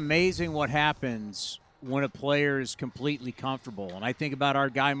 It's amazing what happens when a player is completely comfortable. And I think about our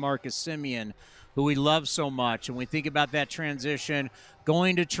guy Marcus Semien, who we love so much, and we think about that transition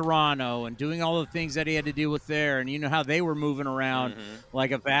going to Toronto and doing all the things that he had to deal with there, and how they were moving around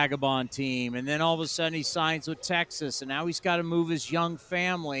like a vagabond team. And then all of a sudden he signs with Texas, and now he's got to move his young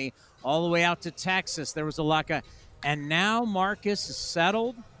family all the way out to Texas. There was a lot of – and now Marcus is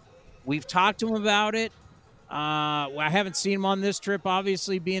settled. We've talked to him about it. I haven't seen him on this trip,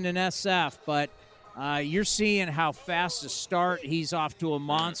 obviously, being an SF, but you're seeing how fast a start. He's off to a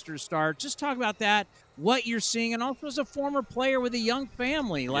monster start. Just talk about that, what you're seeing, and also as a former player with a young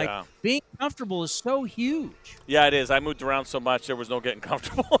family. Being comfortable is so huge. Yeah, it is. I moved around so much, there was no getting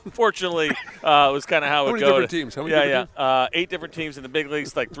comfortable. Unfortunately, it was kind of how it goes. How many different teams? Different teams? 8 different teams in the big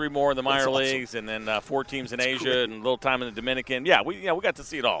leagues, like 3 more in the minor leagues, and then 4 teams in Asia and a little time in the Dominican. Yeah, we got to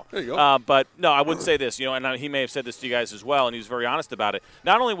see it all. There you go. But, no, I would say this, and he may have said this to you guys as well, and he was very honest about it.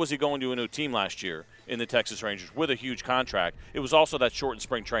 Not only was he going to a new team last year in the Texas Rangers with a huge contract, it was also that shortened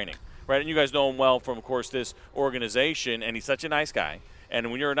spring training. Right, and you guys know him well from, of course, this organization, and he's such a nice guy. And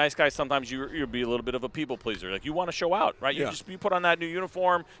when you're a nice guy, sometimes you'll be a little bit of a people pleaser. Like, you want to show out, right? You put on that new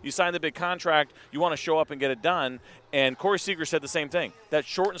uniform, you sign the big contract, you want to show up and get it done. And Corey Seager said the same thing. That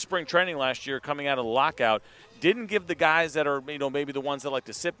shortened spring training last year coming out of the lockout didn't give the guys that are, maybe the ones that like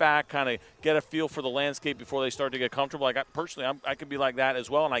to sit back, kind of get a feel for the landscape before they start to get comfortable. Like, I could be like that as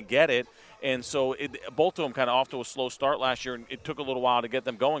well, and I get it. And so both of them kind of off to a slow start last year, and it took a little while to get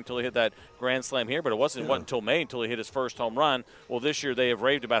them going until he hit that grand slam here. But it wasn't until May until he hit his first home run. Well, this year they have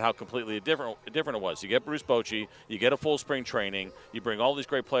raved about how completely different it was. You get Bruce Bochy, you get a full spring training, you bring all these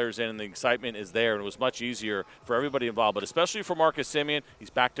great players in, and the excitement is there, and it was much easier for everybody involved. But especially for Marcus Semien, he's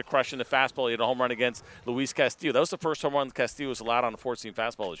back to crushing the fastball. He had a home run against Luis Castillo. That was the first home run Castillo was allowed on a 4-seam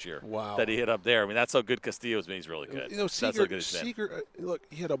fastball this year. Wow. That he hit up there. I mean, that's how good Castillo's been. He's really good. Seager, look,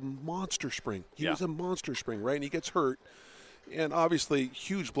 he had a monster spring. He was a monster spring, right? And he gets hurt, and obviously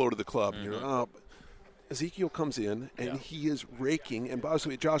huge blow to the club. Ezekiel comes in, and he is raking. And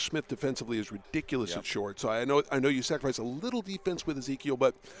obviously, Josh Smith defensively is ridiculous at short. So I know you sacrifice a little defense with Ezekiel,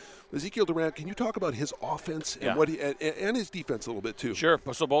 but Ezekiel Duran, can you talk about his offense and what and his defense a little bit too? Sure.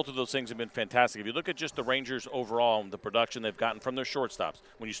 So both of those things have been fantastic. If you look at just the Rangers overall and the production they've gotten from their shortstops,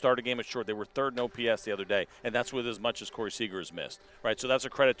 when you start a game at short, they were 3rd in OPS the other day, and that's with as much as Corey Seager has missed. Right. So that's a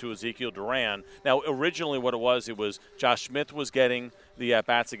credit to Ezekiel Duran. Now, originally, what it was Josh Smith was getting the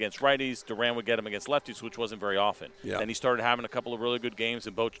at-bats against righties. Duran would get him against lefties, which wasn't very often. Yeah. And he started having a couple of really good games,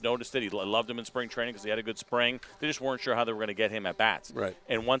 and Boch noticed it. He loved him in spring training because he had a good spring. They just weren't sure how they were going to get him at-bats. Right.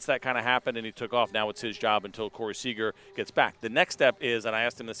 And once that kind of happened and he took off, now it's his job until Corey Seager gets back. The next step is, and I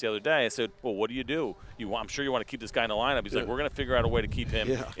asked him this the other day, I said, well, what do you do? I'm sure you want to keep this guy in the lineup. He's like, we're going to figure out a way to keep him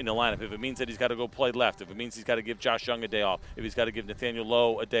in the lineup. If it means that he's got to go play left, if it means he's got to give Josh Young a day off, if he's got to give Nathaniel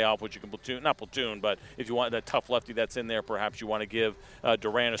Lowe a day off, which you can not platoon, but if you want that tough lefty that's in there, perhaps you want to give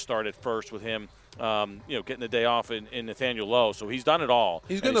Duran a start at first with him. Getting the day off in Nathaniel Lowe. So he's done it all.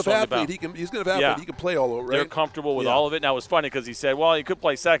 He's good enough athlete. He can play all over, right? They're comfortable with all of it. Now, it was funny because he said, well, he could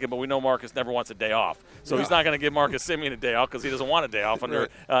play second, but we know Marcus never wants a day off. So he's not going to give Marcus Semien a day off because he doesn't want a day off under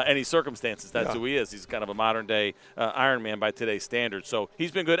any circumstances. That's who he is. He's kind of a modern-day Iron Man by today's standards. So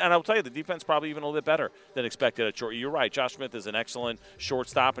he's been good. And I'll tell you, the defense probably even a little bit better than expected at short. You're right. Josh Smith is an excellent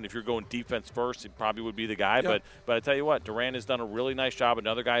shortstop, and if you're going defense first, he probably would be the guy. But I tell you what, Duran has done a really nice job.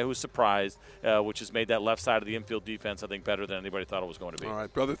 Another guy who's surprised, which has made that left side of the infield defense, I think, better than anybody thought it was going to be. All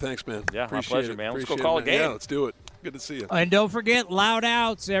right, brother. Thanks, man. Yeah, my pleasure, man. Let's go call a game. Yeah, let's do it. Good to see you. And don't forget, loud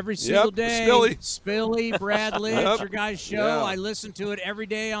outs every single day. Spilly, Brad Lidge, your guys' show. I listen to it every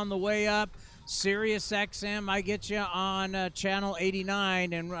day on the way up. Sirius XM, I get you on Channel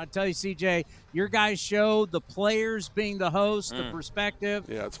 89. And I tell you, CJ, your guys' show, the players being the host, the perspective.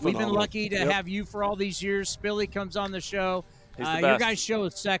 Yeah, it's We've phenomenal. been lucky to have you for all these years. Spilly comes on the show. He's the Your best. guys' show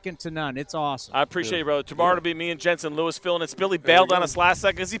is second to none. It's awesome. I appreciate you, brother. Tomorrow it'll be me and Jensen Lewis filling it. Billy bailed on us last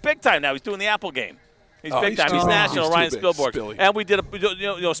second because he's big time now. He's doing the Apple game. He's big time. He's national. He's Ryan too big, Spilborg. Spilly. And we did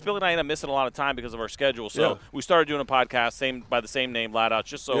Spilly and I ended up missing a lot of time because of our schedule. So we started doing a podcast by the same name, Loud Out,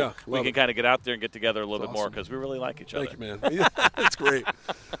 just so we can kind of get out there and get together a little bit more because we really like each other. Thank you, man. That's great.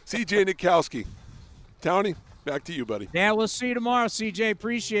 CJ Nitkowski. Townie, back to you, buddy. Yeah, we'll see you tomorrow, CJ.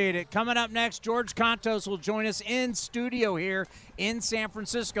 Appreciate it. Coming up next, George Contos will join us in studio here in San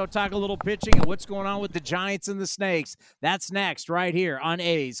Francisco, talk a little pitching and what's going on with the Giants and the Snakes. That's next right here on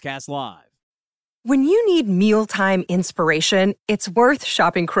A's Cast Live. When you need mealtime inspiration, it's worth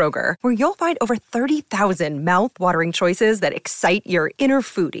shopping Kroger, where you'll find over 30,000 mouth-watering choices that excite your inner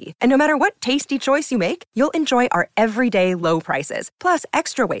foodie. And no matter what tasty choice you make, you'll enjoy our everyday low prices, plus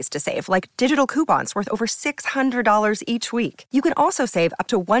extra ways to save, like digital coupons worth over $600 each week. You can also save up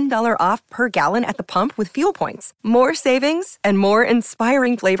to $1 off per gallon at the pump with fuel points. More savings and more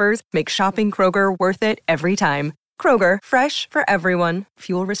inspiring flavors make shopping Kroger worth it every time. Kroger, fresh for everyone.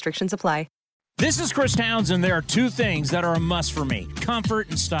 Fuel restrictions apply. This is Chris Townsend. There are two things that are a must for me: comfort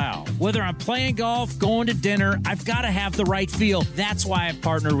and style. Whether I'm playing golf, going to dinner, I've got to have the right feel. That's why I've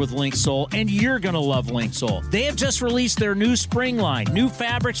partnered with Linksole, and you're going to love Linksole. They have just released their new spring line, new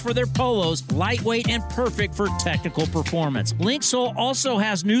fabrics for their polos, lightweight and perfect for technical performance. Linksole also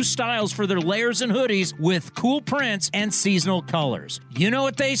has new styles for their layers and hoodies with cool prints and seasonal colors. You know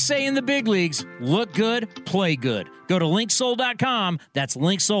what they say in the big leagues: look good, play good. Go to Linksole.com. That's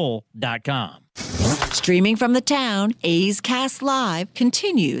Linksole.com. Streaming from the town, A's Cast Live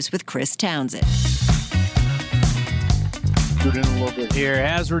continues with Chris Townsend. Here,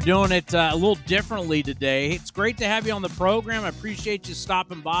 as we're doing it a little differently today, it's great to have you on the program. I appreciate you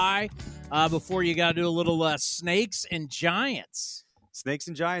stopping by. Before you got to do a little Snakes and Giants. Snakes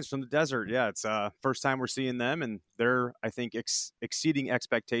and Giants from the desert. Yeah, it's first time we're seeing them, and they're, I think, exceeding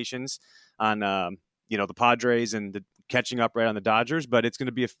expectations on the Padres and catching up right on the Dodgers. But it's going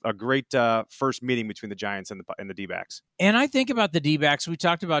to be a great first meeting between the Giants and the D-backs. And I think about the D-backs. We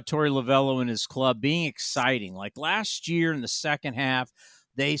talked about Torey Lovello and his club being exciting. Like last year in the second half,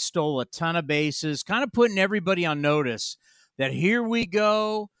 they stole a ton of bases, kind of putting everybody on notice that here we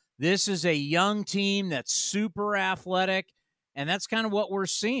go. This is a young team that's super athletic, and that's kind of what we're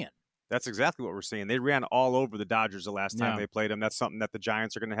seeing. That's exactly what we're seeing. They ran all over the Dodgers the last time they played them. That's something that the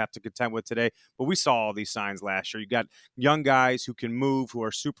Giants are going to have to contend with today. But we saw all these signs last year. You got young guys who can move, who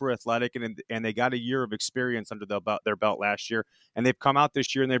are super athletic, and they got a year of experience under their belt last year. And they've come out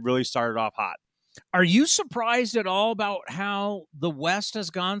this year, and they've really started off hot. Are you surprised at all about how the West has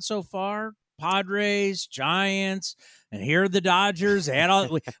gone so far? Padres, Giants, and here are the Dodgers.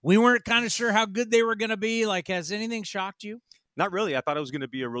 We weren't kind of sure how good they were going to be. Like, has anything shocked you? Not really. I thought it was going to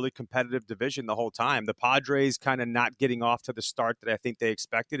be a really competitive division the whole time. The Padres kind of not getting off to the start that I think they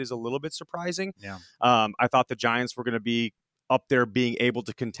expected is a little bit surprising. Yeah. I thought the Giants were going to be up there being able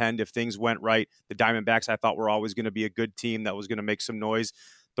to contend if things went right. The Diamondbacks I thought were always going to be a good team that was going to make some noise.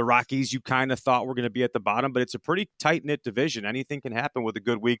 The Rockies you kind of thought were going to be at the bottom, but it's a pretty tight-knit division. Anything can happen with a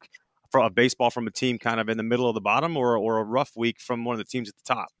good week of baseball from a team kind of in the middle of the bottom or a rough week from one of the teams at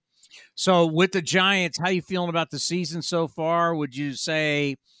the top. So with the Giants, how you feeling about the season so far? Would you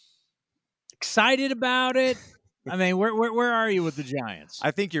say excited about it? I mean, where are you with the Giants? I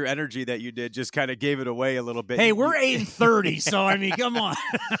think your energy that you did just kind of gave it away a little bit. Hey, we're 8-30, so I mean, come on.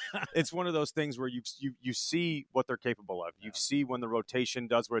 It's one of those things where you see what they're capable of. You see when the rotation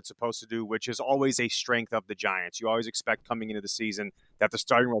does what it's supposed to do, which is always a strength of the Giants. You always expect coming into the season that the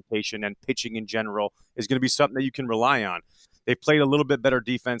starting rotation and pitching in general is going to be something that you can rely on. They played a little bit better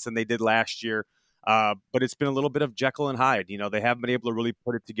defense than they did last year, but it's been a little bit of Jekyll and Hyde. You know, they haven't been able to really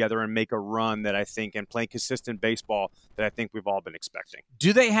put it together and make a run that I think and play consistent baseball that I think we've all been expecting.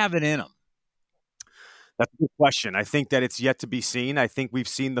 Do they have it in them? That's a good question. I think that it's yet to be seen. I think we've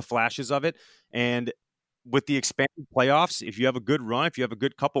seen the flashes of it. And with the expanded playoffs, if you have a good run, if you have a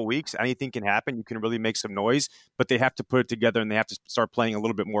good couple weeks, anything can happen. You can really make some noise, but they have to put it together and they have to start playing a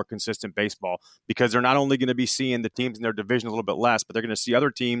little bit more consistent baseball because they're not only going to be seeing the teams in their division a little bit less, but they're going to see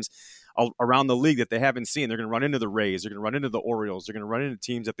other teams around the league that they haven't seen. They're going to run into the Rays. They're going to run into the Orioles. They're going to run into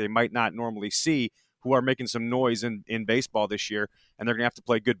teams that they might not normally see who are making some noise in baseball this year, and they're going to have to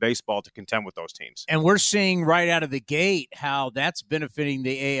play good baseball to contend with those teams. And we're seeing right out of the gate how that's benefiting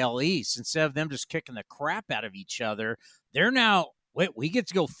the AL East. Instead of them just kicking the crap out of each other, they're now wait, we get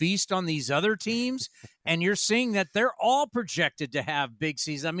to go feast on these other teams, and you're seeing that they're all projected to have big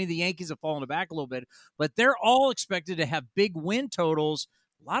seasons. I mean, the Yankees have fallen back a little bit, but they're all expected to have big win totals.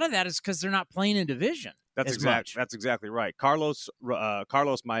 A lot of that is because they're not playing in division. That's exactly right. Carlos,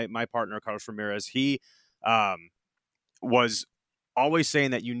 my partner, Carlos Ramirez, he was always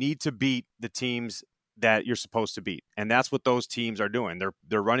saying that you need to beat the teams that you're supposed to beat, and that's what those teams are doing.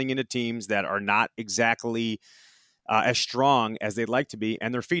 They're running into teams that are not exactly as strong as they'd like to be,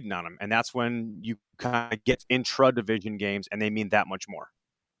 and they're feeding on them. And that's when you kind of get intra-division games, and they mean that much more.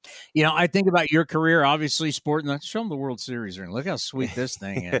 You know, I think about your career, obviously, sporting. Show them the World Series ring. Look how sweet this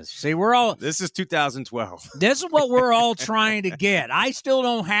thing is. See, we're all. This is 2012. This is what we're all trying to get. I still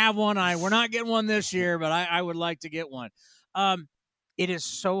don't have one. We're not getting one this year, but I would like to get one. It is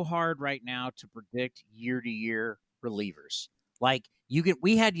so hard right now to predict year-to-year relievers. Like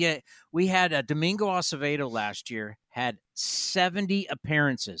we had Domingo Acevedo last year, had 70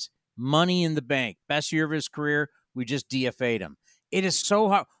 appearances, money in the bank, best year of his career. We just DFA'd him. It is so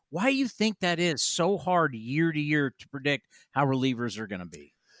hard. Why do you think that is so hard year to year to predict how relievers are going to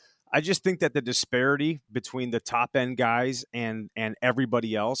be? I just think that the disparity between the top end guys and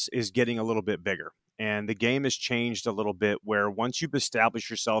everybody else is getting a little bit bigger. And the game has changed a little bit where once you've established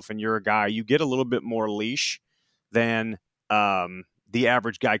yourself and you're a guy, you get a little bit more leash than the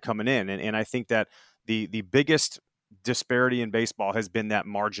average guy coming in. And I think that the biggest disparity in baseball has been that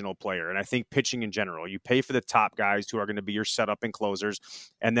marginal player. And I think pitching in general, you pay for the top guys who are going to be your setup and closers.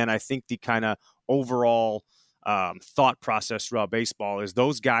 And then I think the kind of overall thought process throughout baseball is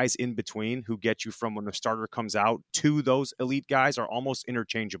those guys in between who get you from when the starter comes out to those elite guys are almost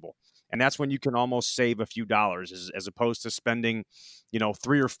interchangeable. And that's when you can almost save a few dollars as opposed to spending, $3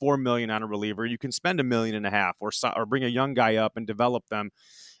 or $4 million on a reliever. You can spend $1.5 million or bring a young guy up and develop them.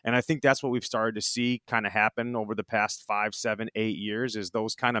 And I think that's what we've started to see kind of happen over the past 5, 7, 8 years is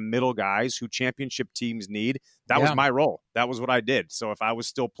those kind of middle guys who championship teams need. That was my role. That was what I did. So if I was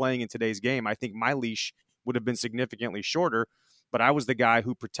still playing in today's game, I think my leash would have been significantly shorter, but I was the guy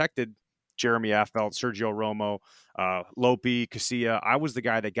who protected Jeremy Affeldt, Sergio Romo, Lope, Casilla. I was the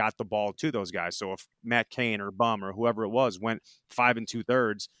guy that got the ball to those guys. So if Matt Cain or Bum or whoever it was went 5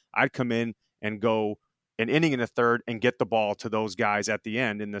 2/3, I'd come in and go an inning and a third and get the ball to those guys at the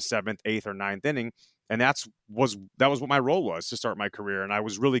end in the 7th, 8th, or 9th inning. And that was what my role was to start my career. And I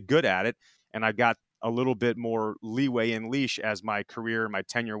was really good at it. And I got a little bit more leeway and leash as my career, my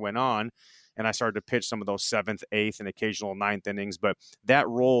tenure went on. And I started to pitch some of those 7th, 8th, and occasional 9th innings. But that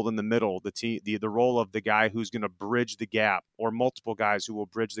role in the middle, the role of the guy who's going to bridge the gap, or multiple guys who will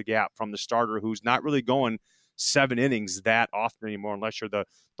bridge the gap from the starter who's not really going 7 innings that often anymore, unless you're the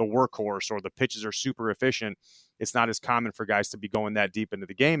workhorse or the pitches are super efficient. It's not as common for guys to be going that deep into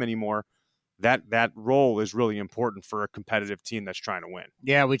the game anymore. That role is really important for a competitive team that's trying to win.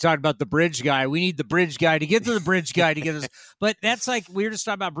 Yeah, we talked about the bridge guy. We need the bridge guy to get to the bridge guy to get us. But that's like, we were just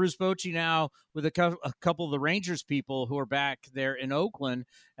talking about Bruce Bochy now with a couple of the Rangers people who are back there in Oakland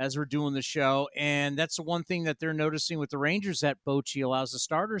as we're doing the show. And that's the one thing that they're noticing with the Rangers, that Bochy allows the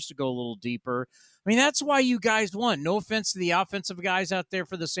starters to go a little deeper. I mean, that's why you guys won. No offense to the offensive guys out there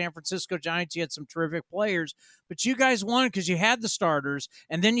for the San Francisco Giants. You had some terrific players, but you guys won because you had the starters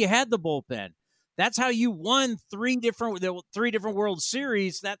and then you had the bullpen. That's how you won three different World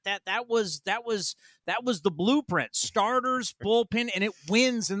Series. That was the blueprint. Starters, bullpen, and it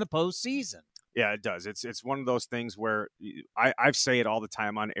wins in the postseason. Yeah, it does. It's one of those things where I say it all the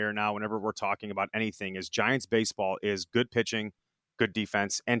time on air now whenever we're talking about anything is Giants baseball is good pitching, good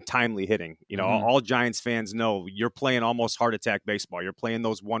defense, and timely hitting. All Giants fans know you're playing almost heart attack baseball. You're playing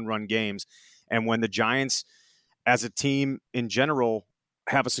those one-run games. And when the Giants as a team in general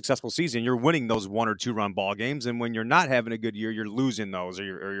have a successful season, you're winning those 1 or 2 run ball games. And when you're not having a good year, you're losing those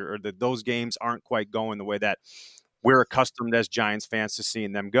or those games aren't quite going the way that we're accustomed as Giants fans to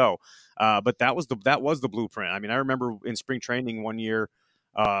seeing them go. But that was the blueprint. I mean, I remember in spring training one year,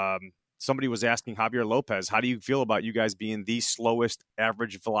 somebody was asking Javier Lopez, how do you feel about you guys being the slowest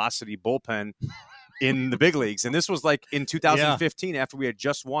average velocity bullpen in the big leagues? And this was like in 2015 after we had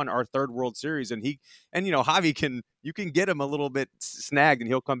just won our 3rd World Series. And Javi you can get him a little bit snagged and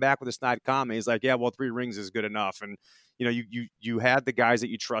he'll come back with a snide comment. He's like, yeah, well, 3 rings is good enough. And, you had the guys that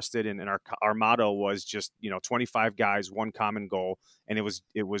you trusted. And our motto was just, 25 guys, one common goal. And it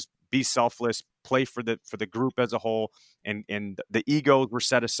was be selfless, play for the group as a whole. And the egos were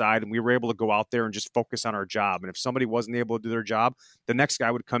set aside and we were able to go out there and just focus on our job. And if somebody wasn't able to do their job, the next guy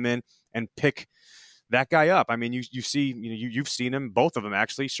would come in and pick that guy up. I mean, you've seen him, both of them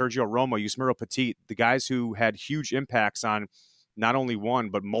actually, Sergio Romo, Yusmeiro Petit, the guys who had huge impacts on not only one,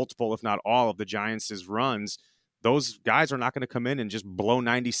 but multiple, if not all of the Giants' runs. those guys are not going to come in and just blow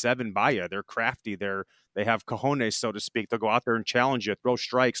 97 by you. They're crafty. They have cojones, so to speak. They'll go out there and challenge you, throw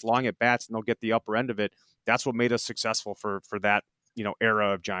strikes, long at bats, and they'll get the upper end of it. That's what made us successful for that,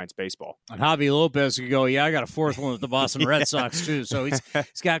 era of Giants baseball. And Javi Lopez could go, I got a fourth one with the Boston Red Sox too. So he's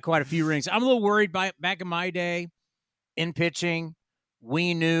got quite a few rings. I'm a little worried back in my day in pitching.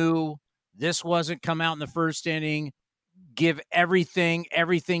 We knew this wasn't come out in the first inning. Give everything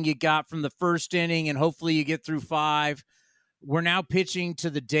you got from the first inning, and hopefully you get through 5. We're now pitching to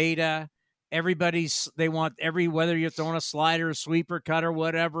the data. They want whether you're throwing a slider, a sweeper, cutter,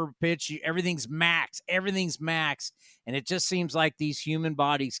 whatever pitch, everything's max. Everything's max. And it just seems like these human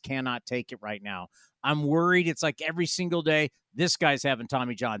bodies cannot take it right now. I'm worried. It's like every single day, this guy's having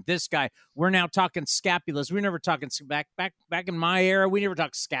Tommy John. This guy, we're now talking scapulas. We're never talking back in my era. We never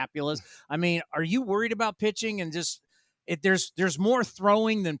talked scapulas. I mean, are you worried about pitching and just there's more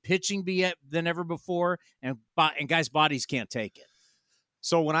throwing than pitching than ever before, and guys' bodies can't take it?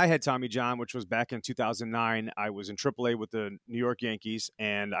 So when I had Tommy John, which was back in 2009, I was in AAA with the New York Yankees,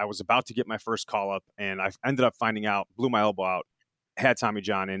 and I was about to get my first call-up, and I ended up finding out, blew my elbow out, had Tommy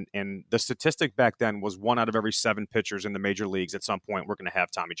John, and the statistic back then was 1 out of every 7 pitchers in the major leagues at some point were going to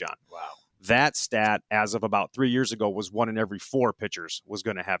have Tommy John. Wow. That stat, as of about 3 years ago, was 1 in every 4 pitchers was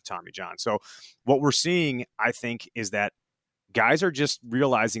going to have Tommy John. So what we're seeing, I think, is that guys are just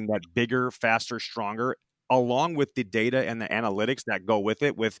realizing that bigger, faster, stronger, along with the data and the analytics that go with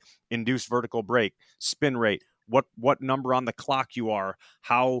it, with induced vertical break, spin rate, what number on the clock you are,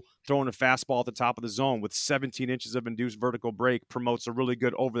 how throwing a fastball at the top of the zone with 17 inches of induced vertical break promotes a really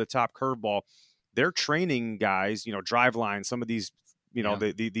good over-the-top curveball. They're training guys, drive line, some of these,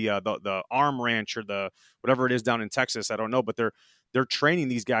 the arm ranch or the whatever it is down in Texas, I don't know, but they're training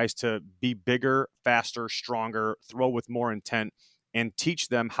these guys to be bigger, faster, stronger, throw with more intent, and teach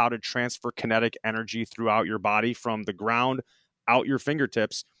them how to transfer kinetic energy throughout your body from the ground out your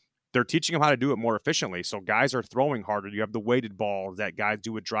fingertips. They're teaching them how to do it more efficiently. So guys are throwing harder. You have the weighted ball that guys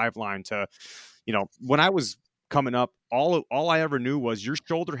do with drive line to, when I was coming up, all I ever knew was your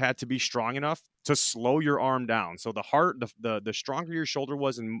shoulder had to be strong enough to slow your arm down. So the stronger your shoulder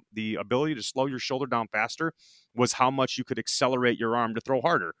was, and the ability to slow your shoulder down faster was how much you could accelerate your arm to throw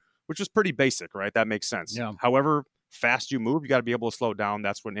harder, which was pretty basic, right? That makes sense. Yeah. However fast you move, you got to be able to slow down.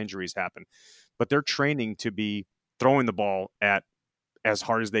 That's when injuries happen. But they're training to be throwing the ball at as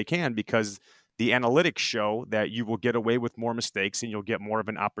hard as they can, because the analytics show that you will get away with more mistakes and you'll get more of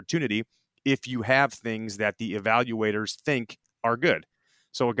an opportunity if you have things that the evaluators think are good.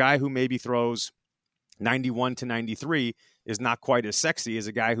 So a guy who maybe throws 91 to 93 is not quite as sexy as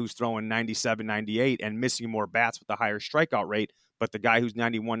a guy who's throwing 97, 98 and missing more bats with a higher strikeout rate. But the guy who's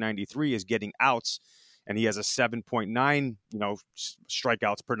 91, 93 is getting outs, and he has a 7.9,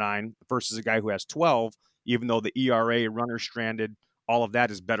 strikeouts per 9 versus a guy who has 12, even though the ERA, runner stranded, all of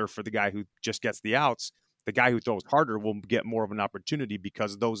that is better for the guy who just gets the outs. The guy who throws harder will get more of an opportunity,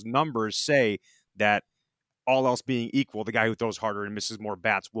 because those numbers say that, all else being equal, the guy who throws harder and misses more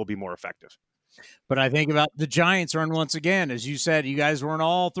bats will be more effective. But I think about the Giants run once again. As you said, you guys weren't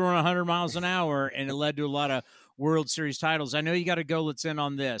all throwing 100 miles an hour, and it led to a lot of World Series titles. I know you got to go. Let's end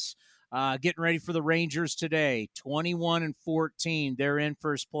on this. Getting ready for the Rangers today, 21-14. They're in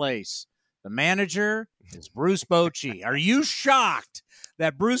first place. The manager is Bruce Bochy. Are you shocked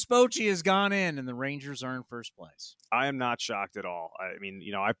that Bruce Bochy has gone in and the Rangers are in first place? I am not shocked at all. I mean,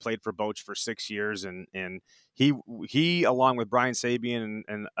 I played for Boch for 6 years, and he along with Brian Sabian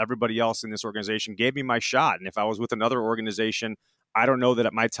and everybody else in this organization gave me my shot. And if I was with another organization, I don't know that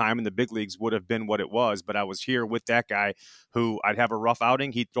at my time in the big leagues would have been what it was, but I was here with that guy who I'd have a rough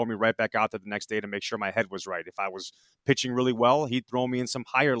outing. He'd throw me right back out there the next day to make sure my head was right. If I was pitching really well, he'd throw me in some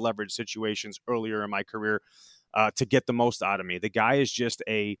higher leverage situations earlier in my career to get the most out of me. The guy is just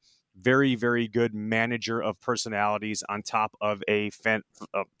a very, very good manager of personalities on top of a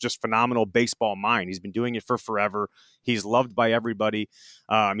just phenomenal baseball mind. He's been doing it for forever. He's loved by everybody.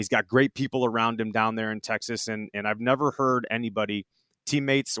 He's got great people around him down there in Texas. And I've never heard anybody,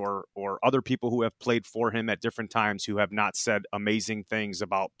 teammates or other people who have played for him at different times, who have not said amazing things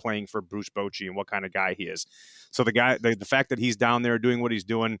about playing for Bruce Bochy and what kind of guy he is. So the fact that he's down there doing what he's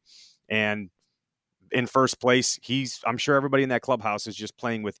doing and in first place, I'm sure everybody in that clubhouse is just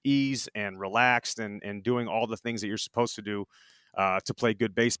playing with ease and relaxed and doing all the things that you're supposed to do to play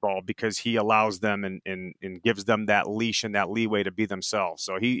good baseball, because he allows them and gives them that leash and that leeway to be themselves.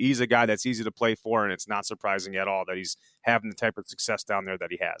 So he's a guy that's easy to play for, and it's not surprising at all that he's having the type of success down there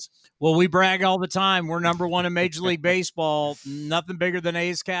that he has. Well, we brag all the time. We're number one in Major League Baseball. Nothing bigger than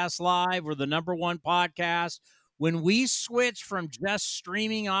A's Cast Live. We're the number one podcast. When we switch from just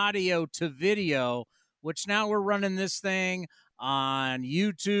streaming audio to video, which now we're running this thing on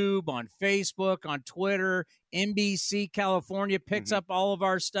YouTube, on Facebook, on Twitter. NBC California picks up all of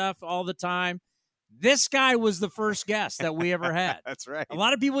our stuff all the time. This guy was the first guest that we ever had. That's right. A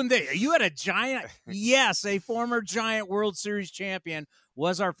lot of people think, are you at a Giant? Yes, a former Giant World Series champion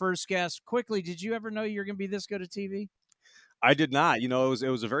was our first guest. Quickly, did you ever know you were going to be this good at TV? I did not. It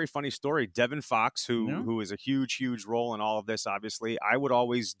was a very funny story. Devin Fox, who is a huge role in all of this, obviously. I would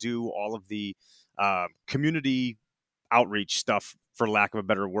always do all of the community outreach stuff, for lack of a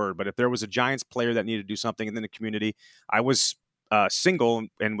better word. But if there was a Giants player that needed to do something in the community, I was single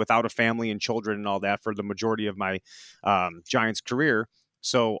and without a family and children and all that for the majority of my Giants career.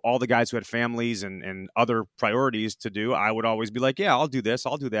 So all the guys who had families and other priorities to do, I would always be like, yeah, I'll do this,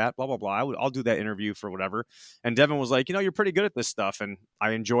 I'll do that, blah, blah, blah. I'll do that interview for whatever. And Devin was like, you're pretty good at this stuff. And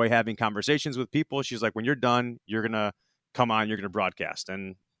I enjoy having conversations with people. She's like, when you're done, you're going to come on, you're going to broadcast.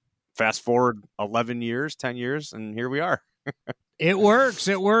 And fast forward 10 years, and here we are. It works.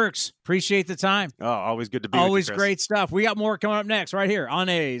 Appreciate the time. Oh, always good to be Always with you, Chris. great stuff. We got more coming up next right here on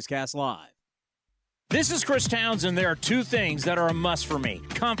A's Cast Live. This is Chris Townsend. There are two things that are a must for me: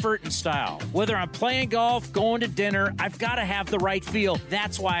 comfort and style. Whether I'm playing golf, going to dinner, I've got to have the right feel.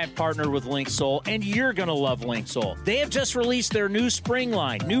 That's why I've partnered with Linksole, and you're going to love Linksole. They have just released their new spring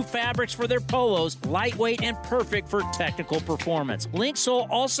line, new fabrics for their polos, lightweight and perfect for technical performance. Linksole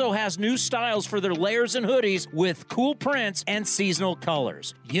also has new styles for their layers and hoodies with cool prints and seasonal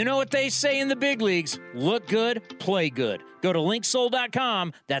colors. You know what they say in the big leagues: look good, play good. Go to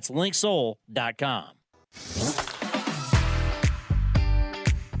linksole.com. That's linksole.com.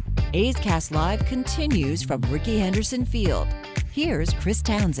 A's Cast Live continues from Rickey Henderson Field. Here's Chris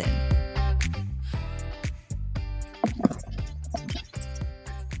Townsend.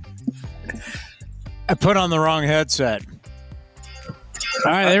 I put on the wrong headset.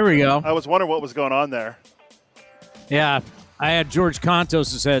 All right, there we go. I was wondering what was going on there. Yeah, I had George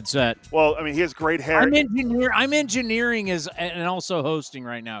Contos' headset. Well, I mean, he has great hair. I'm engineering and also hosting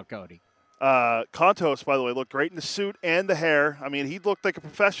right now, Cody. Contos, by the way, looked great in the suit and the hair. I mean, he looked like a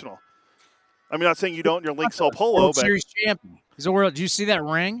professional. I mean, not saying you don't in your Linksole polo, World but Series champion. He's a world. Did you see that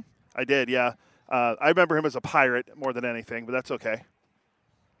ring? I did, yeah. I remember him as a pirate more than anything, but that's okay.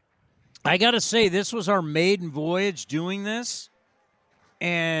 I got to say, this was our maiden voyage doing this,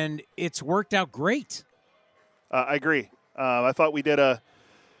 and it's worked out great. I agree. I thought we did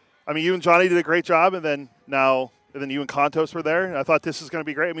you and Johnny did a great job, and then you and Contos were there, and I thought this is going to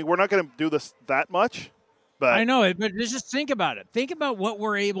be great. I mean, we're not going to do this that much, but I know it. But just think about it. Think about what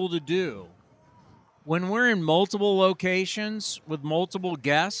we're able to do when we're in multiple locations with multiple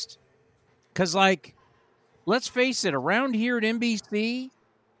guests. Because, let's face it, around here at NBC,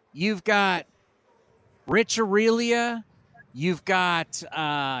 you've got Rich Aurelia, you've got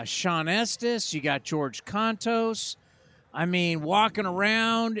Sean Estes, you got George Contos. I mean, walking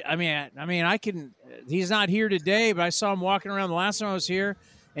around. I mean, I can. He's not here today, but I saw him walking around the last time I was here.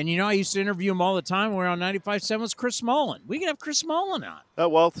 And I used to interview him all the time. We're on 95.7 with Chris Mullen. We can have Chris Mullen on. Oh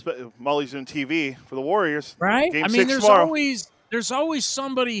well, Molly's doing TV for the Warriors, right? Game I mean, 6 tomorrow. there's always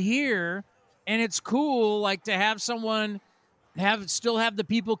somebody here, and it's cool, to have someone still have the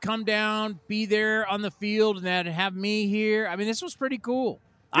people come down, be there on the field, and then have me here. I mean, this was pretty cool.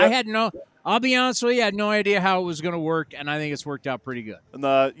 Yep. I'll be honest with you, I had no idea how it was going to work, and I think it's worked out pretty good. And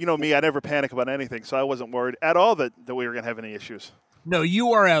me, I never panic about anything, so I wasn't worried at all that we were going to have any issues. No,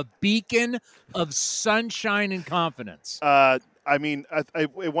 you are a beacon of sunshine and confidence. It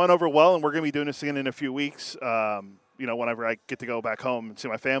went over well, and we're going to be doing this again in a few weeks. Whenever I get to go back home and see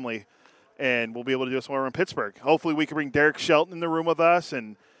my family, and we'll be able to do this more in Pittsburgh. Hopefully, we can bring Derek Shelton in the room with us,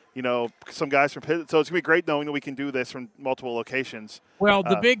 and some guys from Pitt. So it's going to be great knowing that we can do this from multiple locations. Well,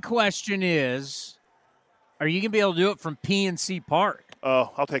 the big question is, are you going to be able to do it from PNC Park?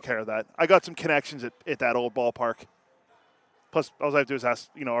 Oh, I'll take care of that. I got some connections at that old ballpark. Plus, all I have to do is ask,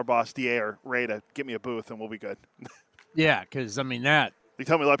 our boss, DA or Ray, to get me a booth, and we'll be good. Yeah, because, that. You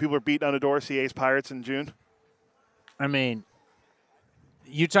tell me a lot of people are beating on the door, CA's Pirates in June? I mean,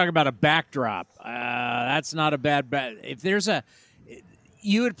 you talk about a backdrop. That's not a bad bet. If there's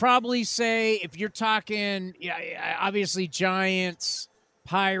you would probably say, if you're talking, obviously Giants,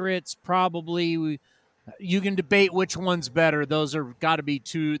 Pirates, probably you can debate which one's better. Those are got to be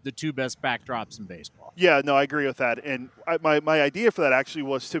the two best backdrops in baseball. Yeah, no, I agree with that. And my idea for that actually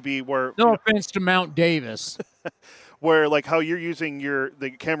was to be where. No offense to Mount Davis. Where, how you're using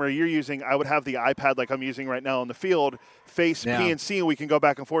the camera you're using, I would have the iPad like I'm using right now on the field face PNC, and we can go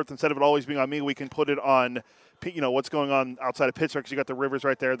back and forth. Instead of it always being on me, we can put it on, what's going on outside of Pittsburgh, because you got the rivers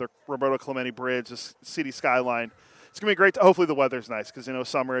right there, the Roberto Clemente Bridge, the city skyline. It's going to be great. Hopefully the weather's nice, because,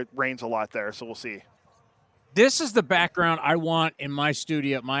 summer, it rains a lot there, so we'll see. This is the background I want in my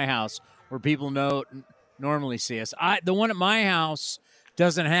studio at my house where people normally see us. The one at my house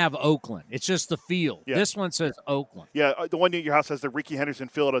doesn't have Oakland. It's just the field. Yeah. This one says Oakland. Yeah, the one at your house has the Rickey Henderson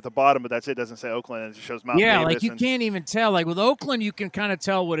field at the bottom, but that's it. It doesn't say Oakland. It just shows Mount Davis. Yeah, like you can't even tell. Like with Oakland, you can kind of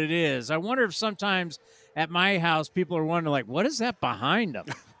tell what it is. I wonder if sometimes at my house people are wondering, like, what is that behind them?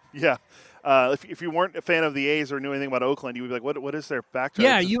 Yeah. If you weren't a fan of the A's or knew anything about Oakland, you would be like, what is their backdrop?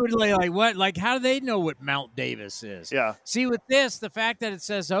 Yeah, you would like what? Like, how do they know what Mount Davis is? Yeah. See, with this, the fact that it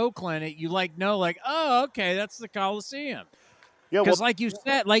says Oakland, you know, like, oh, okay, that's the Coliseum. Yeah, because like you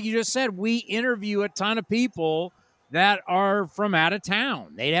just said, we interview a ton of people that are from out of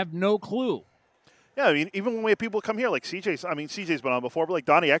town. They have no clue. Yeah, I mean, even when we have people come here, like CJ's been on before, but like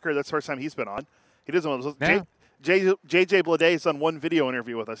Donnie Ecker, that's the first time he's been on. He doesn't. Yeah. JJ Bleday has done one video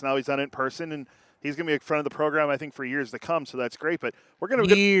interview with us. Now he's done it in person, and he's going to be in front of the program, I think, for years to come. So that's great. But we're going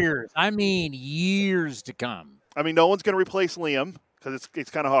to years to come. I mean, no one's going to replace Liam because it's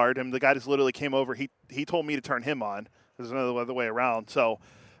kind of hard. I mean, the guy just literally came over. He told me to turn him on. There's another other way around. So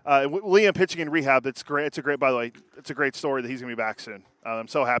Liam pitching in rehab. It's great. By the way, it's a great story that he's going to be back soon. I'm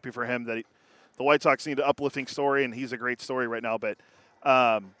so happy for him that the White Sox need an uplifting story, and he's a great story right now. But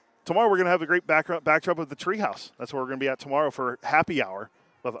tomorrow we're going to have a great backdrop of the Treehouse. That's where we're going to be at tomorrow for happy hour.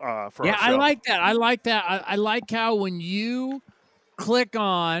 For our show. I like that. I like how when you click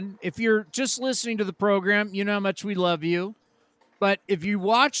on, if you're just listening to the program, you know how much we love you. But if you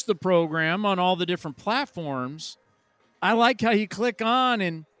watch the program on all the different platforms, I like how you click on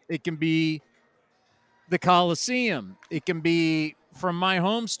and it can be the Coliseum. It can be from my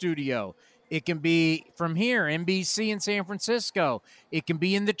home studio. It can be from here, NBC in San Francisco. It can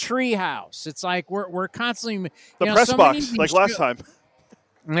be in the Treehouse. It's like we're constantly the press box, like last time.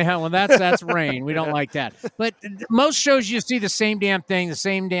 Yeah, well, that's rain. We don't like that. But most shows you see the same damn thing, the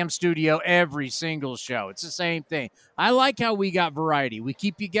same damn studio every single show. It's the same thing. I like how we got variety. We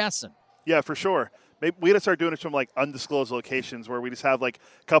keep you guessing. Yeah, for sure. Maybe we got to start doing it from like undisclosed locations where we just have like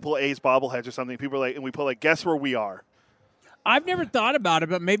a couple of A's bobbleheads or something. People are like, and we put like, guess where we are. I've never thought about it,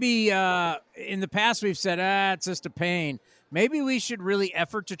 but maybe in the past we've said, it's just a pain. Maybe we should really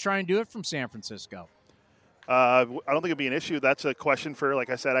effort to try and do it from San Francisco. I don't think it'd be an issue. That's a question for, like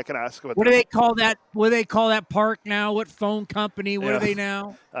I said, I can ask. What do they call that? What do they call that park now? What phone company? What are they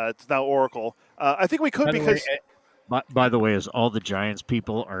now? It's now Oracle. I think we could because. By the way, is all the Giants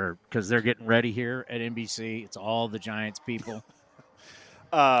people are because they're getting ready here at NBC. It's all the Giants people.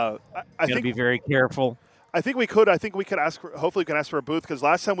 I think to be very careful. I think we could. I think we could ask. Hopefully, we can ask for a booth because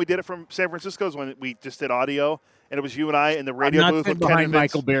last time we did it from San Francisco is when we just did audio, and it was you and I in the radio booth. I'm not behind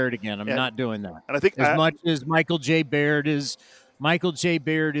Michael Baird again. I'm not doing that. And I think as much as Michael J. Baird is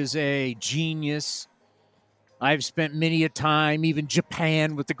a genius. I've spent many a time, even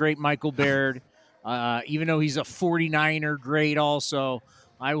Japan, with the great Michael Baird. Even though he's a 49er great also,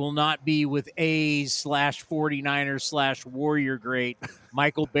 I will not be with A's /49er /Warrior great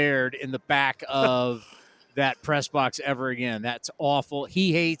Michael Baird in the back of that press box ever again. That's awful.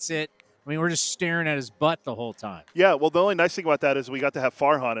 He hates it. I mean, we're just staring at his butt the whole time. Yeah, well, the only nice thing about that is we got to have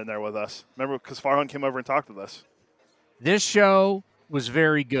Farhan in there with us. Remember, because Farhan came over and talked with us. This show was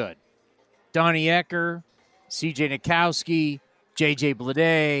very good. Donnie Ecker, C.J. Nikowski, J.J.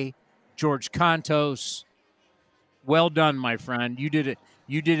 Bleday, George Contos. Well done, my friend. You did it.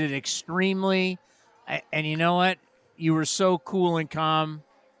 You did it extremely. And you know what? You were so cool and calm.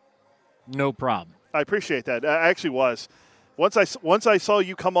 No problem. I appreciate that. I actually was. Once I saw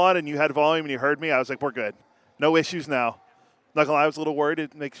you come on and you had volume and you heard me, I was like, we're good. No issues now. Not gonna lie, I was a little worried to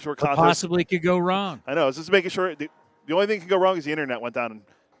make sure What possibly could go wrong. I know. I was just making sure. The only thing that could go wrong is the internet went down. And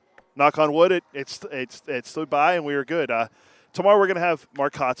knock on wood, it stood by and we were good. Tomorrow we're gonna have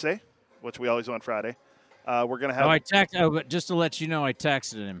Mark Kotze, which we always do on Friday. We're gonna have. But just to let you know, I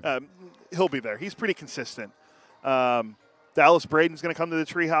texted him. He'll be there. He's pretty consistent. Dallas Braden's going to come to the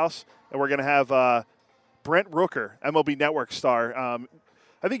Treehouse, and we're going to have Brent Rooker, MLB Network star. I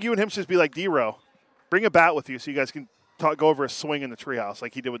think you and him should just be like D-Row. Bring a bat with you so you guys can go over a swing in the Treehouse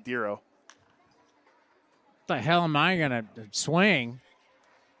like he did with D-Row. What the hell am I going to swing?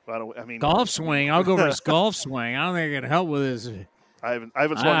 I mean, golf swing. I'll go over his golf swing. I don't think I can help with his. I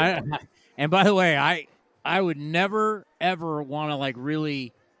haven't swung. And by the way, I would never ever want to like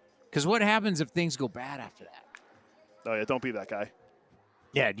really, because what happens if things go bad after that? Oh yeah, don't be that guy.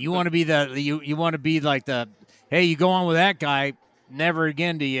 Yeah, do you want to be you want to be like hey, you go on with that guy, never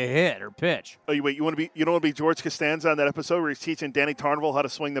again do you hit or pitch. Oh, you don't want to be George Costanza on that episode where he's teaching Danny Tarnbull how to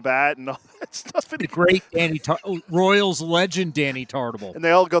swing the bat and all that stuff. The great Royals legend Danny Tarnbull. And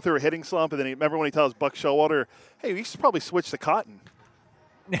they all go through a hitting slump, and then remember when he tells Buck Showalter, hey, we should probably switch to Cotton.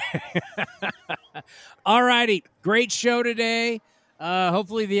 All righty. Great show today.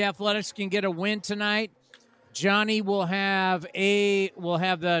 Hopefully the Athletics can get a win tonight. Johnny will have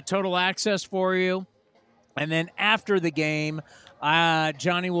the total access for you. And then after the game,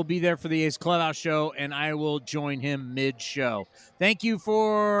 Johnny will be there for the A's Clubhouse show, and I will join him mid-show. Thank you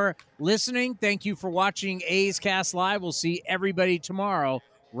for listening. Thank you for watching A's Cast Live. We'll see everybody tomorrow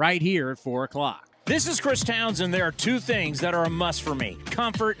right here at 4 o'clock. This is Chris Townsend. There are two things that are a must for me: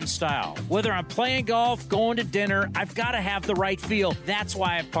 comfort and style. Whether I'm playing golf, going to dinner, I've got to have the right feel. That's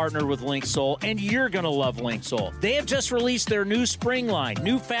why I've partnered with Linksole, and you're going to love Linksole. They have just released their new spring line,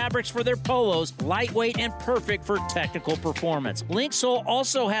 new fabrics for their polos, lightweight and perfect for technical performance. Linksole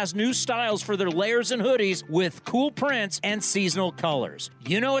also has new styles for their layers and hoodies with cool prints and seasonal colors.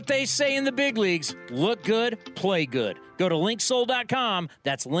 You know what they say in the big leagues: look good, play good. Go to Linksole.com.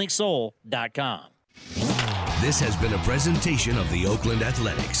 That's Linksole.com. This has been a presentation of the Oakland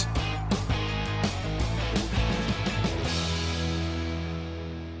Athletics.